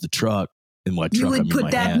fell off the truck. In my You truck, would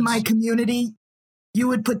put that in my community. You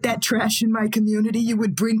would put that trash in my community. You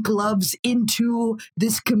would bring gloves into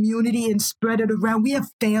this community and spread it around. We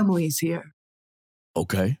have families here.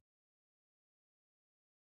 Okay.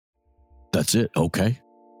 That's it. Okay.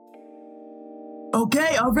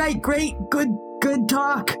 Okay, all right, great, good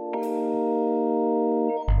talk.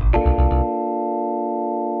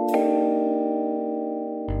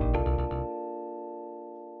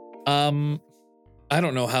 I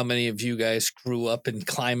don't know how many of you guys grew up in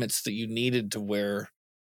climates that you needed to wear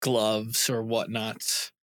gloves or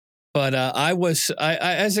whatnot. But I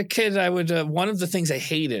as a kid, I would, one of the things I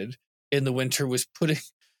hated in the winter was putting,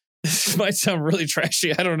 this might sound really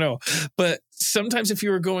trashy, I don't know. But sometimes if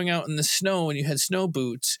you were going out in the snow and you had snow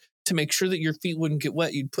boots, to make sure that your feet wouldn't get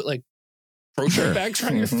wet, you'd put like grocery bags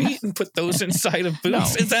around your feet and put those inside of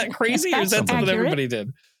boots. Is that crazy? Or is that something everybody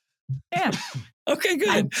did? Yeah. Okay,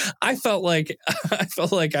 good. I felt like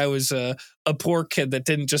I was a poor kid that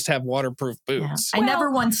didn't just have waterproof boots. I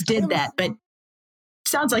never once did that, but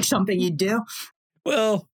sounds like something you'd do.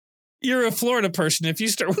 Well, you're a Florida person. If you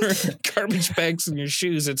start wearing garbage bags in your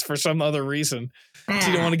shoes, it's for some other reason. So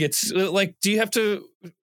you don't want to get like. Do you have to?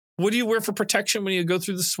 What do you wear for protection when you go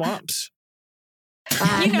through the swamps?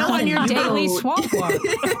 On your daily swamp walk.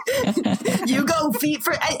 You go feet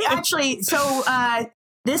for actually. So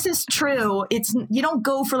this is true. It's you don't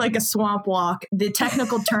go for like a swamp walk. The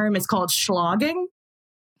technical term is called schlogging.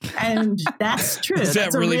 And that's true. Is that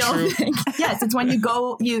that's really a real true? thing. Yes, it's when you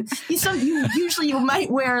go. You usually you might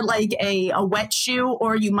wear like a wet shoe,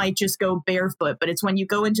 or you might just go barefoot. But it's when you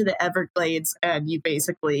go into the Everglades and you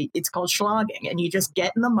basically it's called schlogging, and you just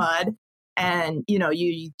get in the mud, and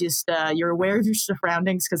you just you're aware of your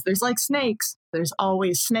surroundings because there's like snakes. There's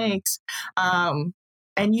always snakes.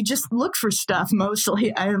 And you just look for stuff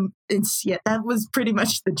mostly. That was pretty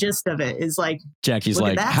much the gist of it. Is like Jackie's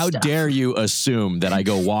like, how dare you assume that I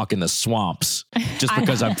go walk in the swamps just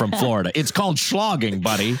because I'm from Florida? It's called schlogging,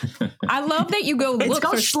 buddy. I love that you go. It's look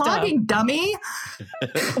called for schlogging, stuff. dummy.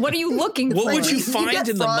 What are you looking for? What would you find get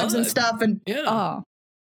in the frogs mud and stuff? And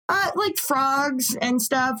like frogs and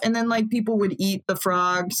stuff, and then like people would eat the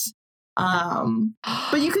frogs.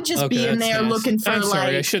 But you could just be in there looking for I'm sorry,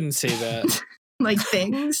 like I shouldn't say that. like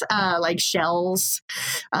things, like shells,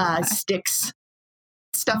 sticks,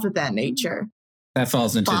 stuff of that nature. That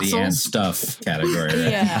falls into Fossils. the and stuff category.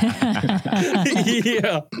 Right?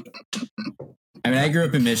 Yeah. I mean, I grew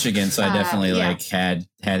up in Michigan, so I definitely yeah. like had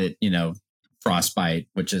it, frostbite,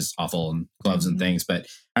 which is awful, and gloves and things. But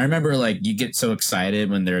I remember like you get so excited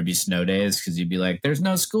when there would be snow days because you'd be like, "There's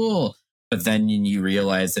no school." But then you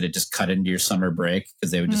realize that it just cut into your summer break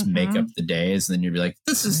because they would just make up the days. And then you'd be like,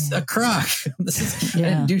 this is a crock. I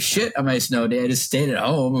didn't do shit on my snow day. I just stayed at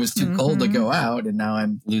home. It was too cold to go out. And now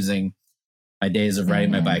I'm losing my days of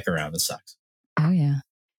riding my bike around. It sucks. Oh, yeah.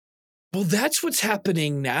 Well, that's what's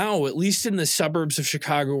happening now, at least in the suburbs of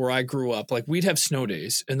Chicago where I grew up. Like we'd have snow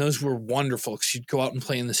days and those were wonderful because you'd go out and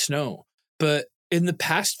play in the snow. But in the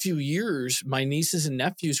past few years, my nieces and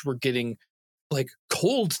nephews were getting like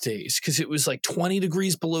cold days because it was like 20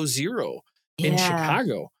 degrees below zero in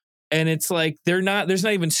Chicago. And it's like there's not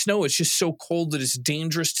even snow. It's just so cold that it's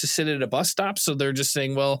dangerous to sit at a bus stop. So they're just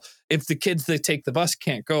saying, well, if the kids that take the bus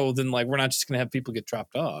can't go, then like we're not just going to have people get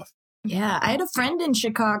dropped off. Yeah, I had a friend in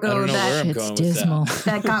Chicago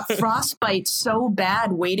that got frostbite so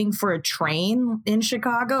bad waiting for a train in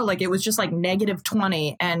Chicago. Like, it was just like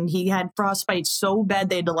 -20, and he had frostbite so bad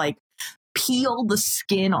they had to like peel the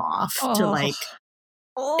skin off to like.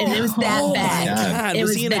 And it was that bad.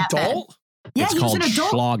 Was he an adult? Bad. Yeah, it's he was an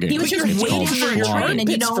adult. Schlogging. He was just waiting for a train,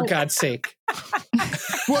 and for God's sake.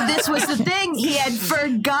 Well, this was the thing. He had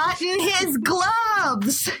forgotten his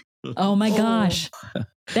gloves. Oh my gosh.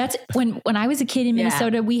 That's when I was a kid in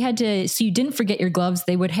Minnesota, we had to, so you didn't forget your gloves.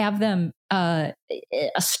 They would have them, a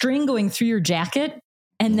string going through your jacket,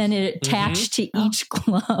 and then it attached to each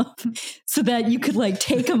glove so that you could like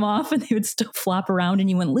take them off and they would still flop around and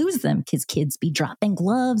you wouldn't lose them, because kids be dropping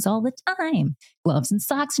gloves all the time. Gloves and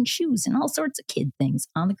socks and shoes and all sorts of kid things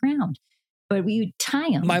on the ground. But we would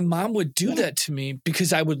tie them. My mom would do that to me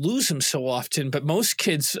because I would lose them so often. But most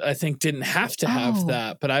kids, I think, didn't have to have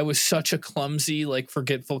that. But I was such a clumsy, like,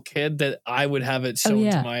 forgetful kid that I would have it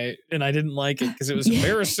sewn to my, and I didn't like it because it was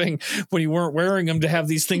embarrassing when you weren't wearing them to have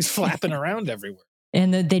these things flapping around everywhere.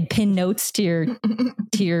 And they'd pin notes to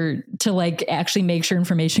like actually make sure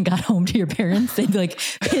information got home to your parents. They'd like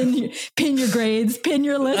pin your grades, pin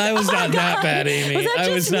your list. I was not that bad, Amy. I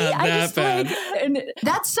was not that bad. And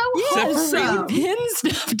that's so awesome. Pin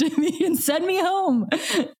stuff to me and send me home.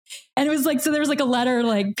 And it was like, so there was like a letter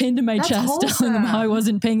like pinned to my chest telling them how I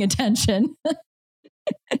wasn't paying attention.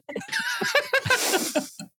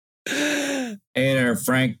 Hey there,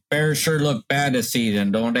 Frank. Bears sure look bad this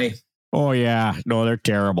season, don't they? Oh, yeah. No, they're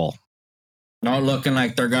terrible. Not looking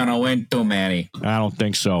like they're going to win too many. I don't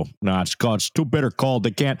think so. No, it's too bitter cold.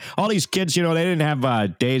 They can't. All these kids, they didn't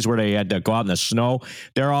have days where they had to go out in the snow.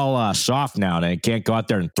 They're all soft now. They can't go out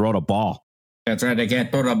there and throw the ball. That's right. They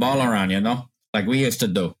can't throw the ball around, like we used to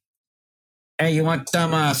do. Hey, you want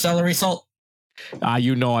some celery salt? I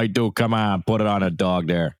do. Come on. Put it on a dog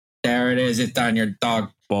there. There it is. It's on your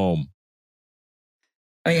dog. Boom.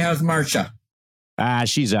 Hey, how's Marcia?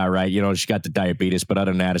 She's all right. She got the diabetes, but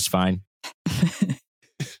other than that, it's fine.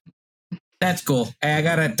 That's cool. Hey, I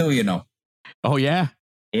got it too, Oh, yeah?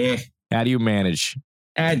 Yeah. How do you manage?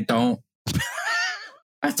 I don't.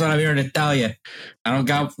 That's what I'm here to tell you. I don't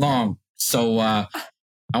got long. So,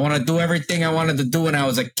 I want to do everything I wanted to do when I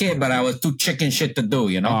was a kid, but I was too chicken shit to do,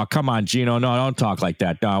 Oh, come on, Gino. No, don't talk like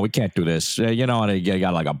that. No, we can't do this. You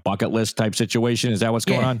got like a bucket list type situation. Is that what's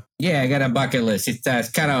going on? Yeah, I got a bucket list. It's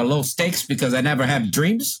kind of low stakes because I never have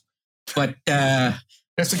dreams. But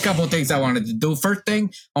there's a couple of things I wanted to do. First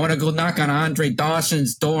thing, I want to go knock on Andre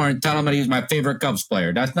Dawson's door and tell him that he's my favorite Cubs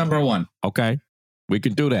player. That's number one. Okay, we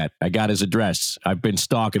can do that. I got his address. I've been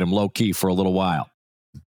stalking him low-key for a little while.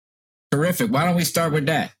 Terrific. Why don't we start with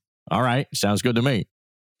that? All right. Sounds good to me.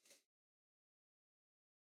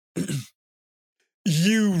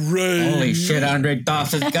 You right. Holy shit, Andre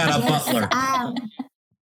Dawson's got a butler.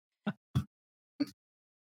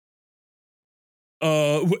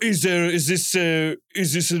 Is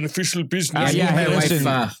this an official business? Yeah, my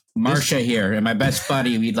wife, Marcia here, and my best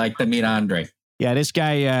buddy. We'd like to meet Andre. Yeah, this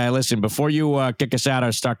guy, listen, before you kick us out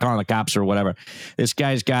or start calling the cops or whatever, this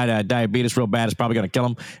guy's got diabetes real bad. It's probably going to kill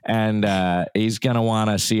him. And he's going to want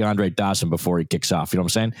to see Andre Dawson before he kicks off. You know what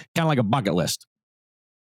I'm saying? Kind of like a bucket list.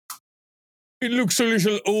 It looks a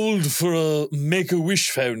little old for a Make-A-Wish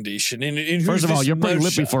Foundation. First of all, you're pretty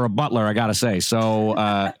lippy for a butler, I gotta say. So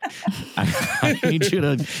I need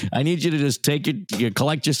you to just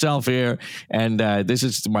collect yourself here. And this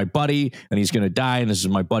is my buddy, and he's gonna die. And this is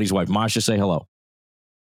my buddy's wife, Marcia. Say hello.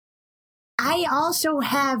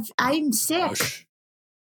 I'm sick.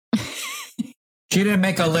 She didn't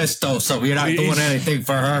make a list though, so we're not doing anything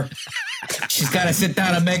for her. She's got to sit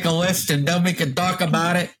down and make a list, and then we can talk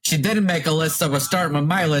about it. She didn't make a list, so we're starting with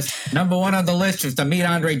my list. Number one on the list is to meet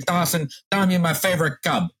Andre Dawson. Tell me my favorite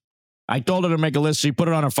Cub. I told her to make a list. She put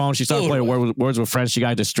it on her phone. She started playing Words with Friends. She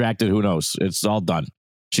got distracted. Who knows? It's all done.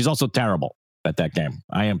 She's also terrible at that game.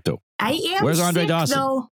 I am too. I am. Where's Andre sick, Dawson?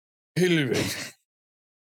 Though. Hillary,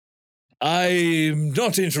 I'm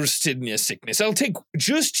not interested in your sickness. I'll take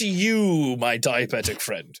just you, my diabetic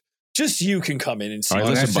friend. Just you can come in and see. All right,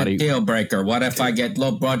 listen, that's buddy. a deal breaker. What if I get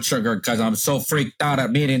low blood sugar because I'm so freaked out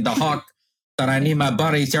at meeting the Hawk that I need my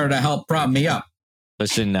buddies here to help prop me up?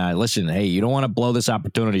 Listen. Hey, you don't want to blow this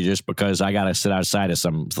opportunity just because I got to sit outside of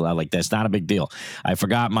some like that's not a big deal. I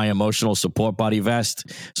forgot my emotional support buddy vest,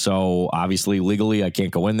 so obviously legally I can't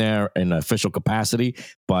go in there in official capacity.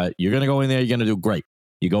 But you're gonna go in there. You're gonna do great.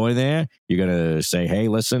 You go in there. You're gonna say, "Hey,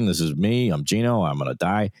 listen, this is me. I'm Gino. I'm gonna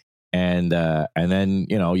die." And then,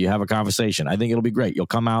 you have a conversation. I think it'll be great. You'll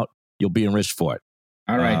come out. You'll be enriched for it.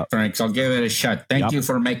 All right, Franks. I'll give it a shot. Thank you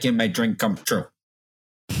for making my drink come true.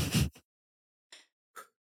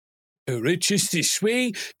 All right, just this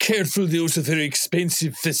way. Careful, those are very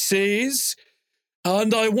expensive facades.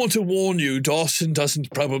 And I want to warn you, Dawson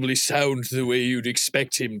doesn't probably sound the way you'd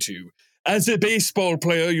expect him to. As a baseball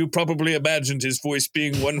player, you probably imagined his voice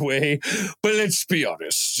being one way, but let's be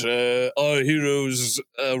honest, our heroes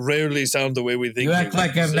rarely sound the way we think. You act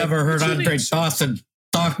like I've never heard Andre Dawson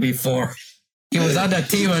talk before. He was on the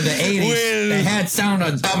team in the 80s. They had sound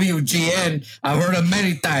on WGN. I've heard him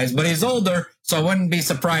many times, but he's older, so I wouldn't be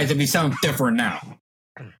surprised if he sounds different now.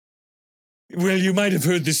 Well, you might have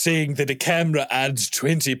heard the saying that a camera adds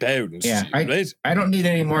 20 pounds. Yeah, right? I don't need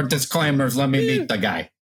any more disclaimers. Let me meet the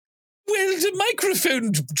guy. Well, the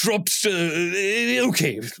microphone drops.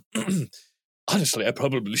 Okay. Honestly, I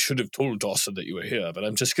probably should have told Dawson that you were here, but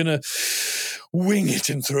I'm just gonna wing it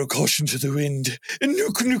and throw caution to the wind.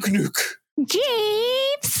 Nook, nook, nook.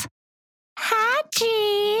 Jeeves! Hi,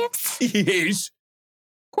 Jeeves. Yes?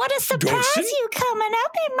 What a surprise Dawson? you coming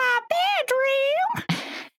up in my bedroom.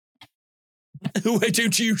 I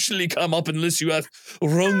don't usually come up unless you have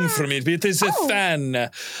rung from it, but there's a fan.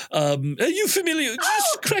 Are you familiar?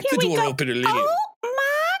 Just crack the door open a little. Oh,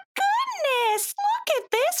 my goodness. Look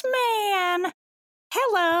at this man.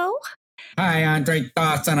 Hello. Hi, Andre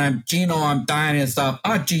Dawson. I'm Gino. I'm dying and stuff.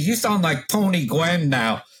 Oh, geez, you sound like Tony Gwynn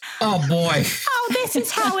now. Oh, boy. Oh, this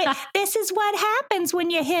is what happens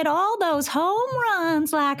when you hit all those home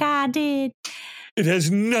runs like I did. It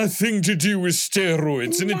has nothing to do with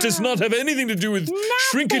steroids, and it does not have anything to do with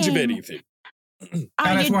shrinkage of anything.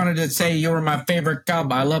 I just wanted to say you were my favorite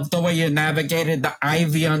Cub. I love the way you navigated the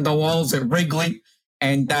ivy on the walls at Wrigley.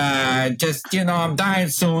 And I'm dying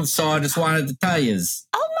soon, so I just wanted to tell you.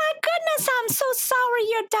 Oh my goodness, I'm so sorry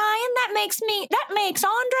you're dying. That makes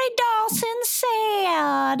Andre Dawson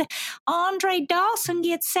sad. Andre Dawson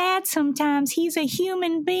gets sad sometimes. He's a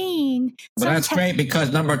human being. Well, that's great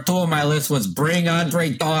because number 2 on my list was bring Andre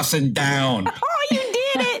Dawson down. Oh, you did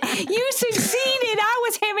it. You succeeded. I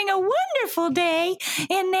was having a wonderful day,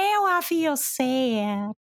 and now I feel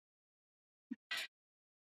sad.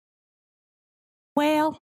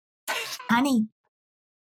 Well, Honey.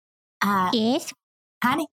 yes?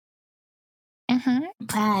 Honey.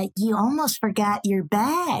 Uh-huh. You almost forgot your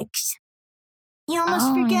bags. You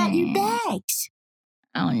almost forgot your bags.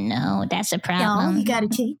 Oh, no, that's a No, problem. you got to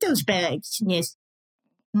take those bags. Yes.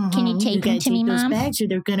 Can you take them to me, those Mom? bags or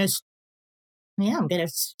they're going to... Yeah, I'm going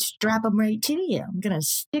to strap them right to you. I'm going to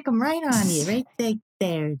stick them right on you, right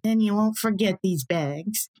there. Then you won't forget these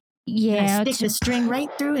bags. Yeah. Stick the string right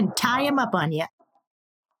through and tie them up on you.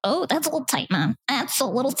 Oh, that's a little tight, Mom. That's a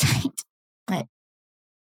little tight.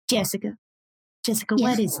 Jessica, Yes.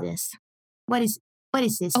 what is this? What is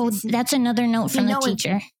this? Oh, that's another note from the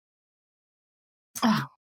teacher. Oh,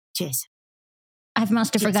 Jessica. I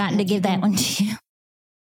must have forgotten to give that one to you.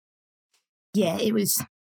 Yeah, it was,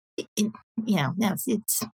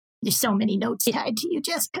 it's there's so many notes tied to you,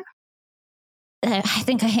 Jessica. I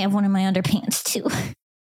think I have one in my underpants, too.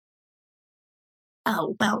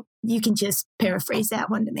 Oh, well, you can just paraphrase that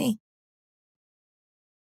one to me.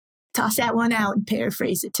 Toss that one out and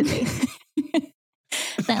paraphrase it to me.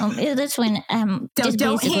 This one,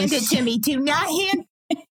 Don't hand it to me. Do not hand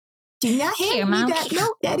Here, me Mom. that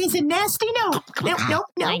note. That is a nasty note. No.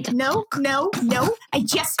 I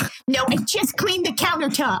just cleaned the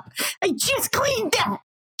countertop. I just cleaned that.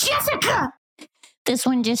 Jessica! This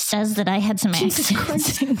one just says that I had some Jesus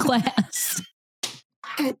accidents in class.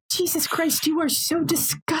 Jesus Christ, you are so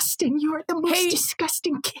disgusting. You are the most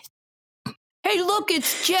disgusting kid. Hey, look,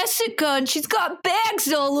 it's Jessica, and she's got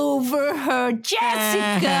bags all over her.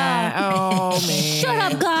 Jessica! Oh, man. Shut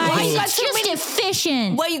up, guys. Why you got It's so just many-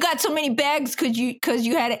 efficient. Well, you got so many bags because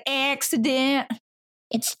you had an accident.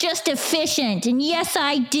 It's just efficient. And yes,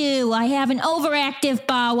 I do. I have an overactive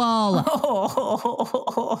bowel.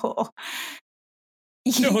 Oh.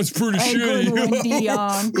 No, it's pretty shitty. Good one,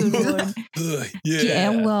 Dion. Good one. Yeah,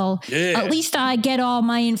 well, at least I get all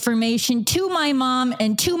my information to my mom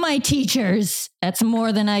and to my teachers. That's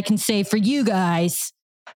more than I can say for you guys.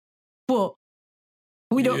 Well,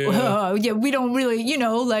 we don't. We don't really.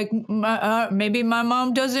 Maybe my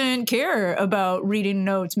mom doesn't care about reading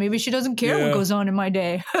notes. Maybe she doesn't care what goes on in my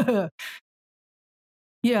day. They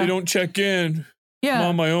don't check in. Yeah. I'm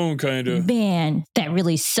on my own, kind of. Man, that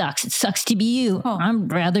really sucks. It sucks to be you.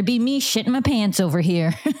 I'd rather be me shitting my pants over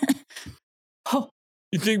here.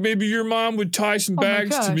 You think maybe your mom would tie some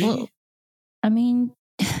bags to me? Well, I mean,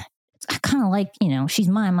 I kind of like, she's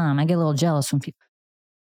my mom. I get a little jealous when people.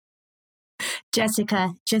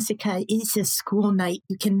 Jessica, it's a school night.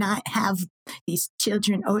 You cannot have these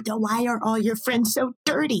children. Oh, why are all your friends so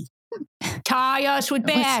dirty? Tie us with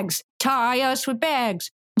bags. Tie us with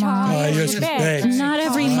bags. bags. Not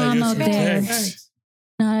every mom out there.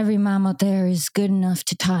 Not every mom out there is good enough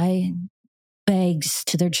to tie bags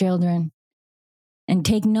to their children and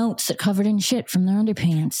take notes that covered in shit from their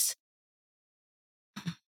underpants.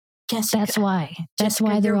 Jessica, That's why. That's Jessica,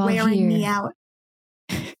 why they're you're all wearing here. me out.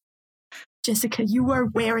 Jessica, you are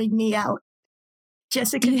wearing me out.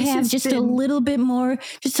 Jessica, You have just a little bit more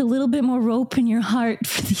rope in your heart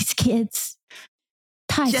for these kids.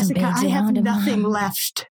 Tie some Jessica, bags I have around 'em, nothing Mom.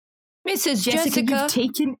 left. Mrs. Jessica, Jessica, you've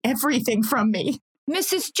taken everything from me.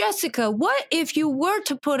 Mrs. Jessica, what if you were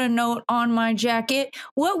to put a note on my jacket?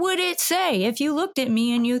 What would it say if you looked at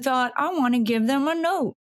me and you thought, I want to give them a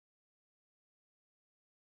note?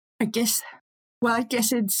 I guess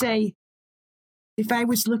it'd say, if I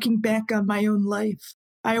was looking back on my own life,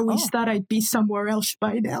 I always thought I'd be somewhere else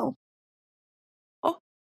by now. Oh,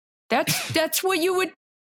 that's what you would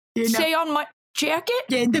say on my jacket?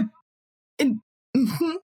 Yeah,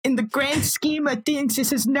 in the grand scheme of things,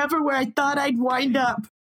 this is never where I thought I'd wind up.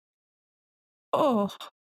 Oh,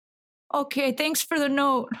 okay. Thanks for the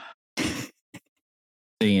note.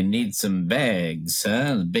 So you need some bags,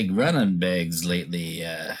 huh? Big running bags lately.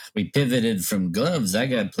 We pivoted from gloves. I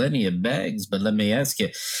got plenty of bags, but let me ask you,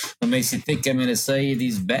 what makes you think I'm going to sell you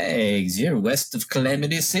these bags? You're west of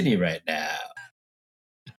Calamity City right now.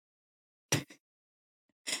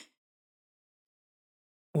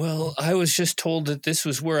 Well, I was just told that this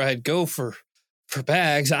was where I'd go for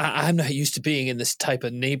bags. I'm not used to being in this type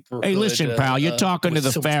of neighborhood. Hey, listen, pal, you're talking to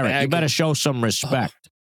the ferret. You better show some respect.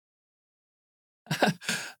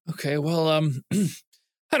 Okay, well,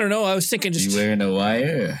 I don't know. I was thinking just You wearing a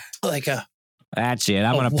wire? like a. That's it.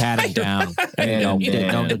 I'm going to pat him down. Pat him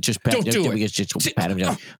down. Just pat, Don't do it. just pat him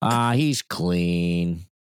down. He's clean.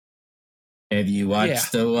 Have you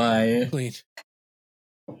watched The Wire? Clean.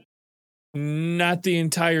 Not the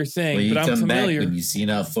entire thing, Well, you but I'm come familiar. back when you've seen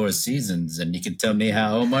all 4 seasons, and you can tell me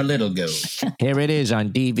how Omar Little goes. Here it is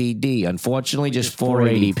on DVD. Unfortunately, just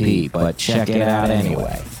 480p, but check it out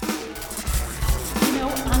anyway. You know,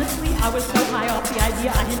 honestly, I was so high off the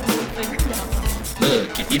idea, I didn't really figure it out.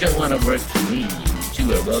 Look, if you don't want to work for me,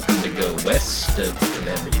 you are welcome to go west of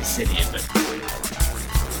Calamity City. But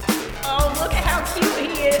Oh, look at how cute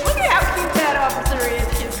he is. Look at how cute that officer is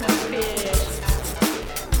kissing a fish.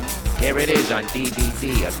 Here it is on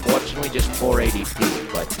DVD. Unfortunately, just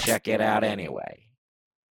 480p, but check it out anyway.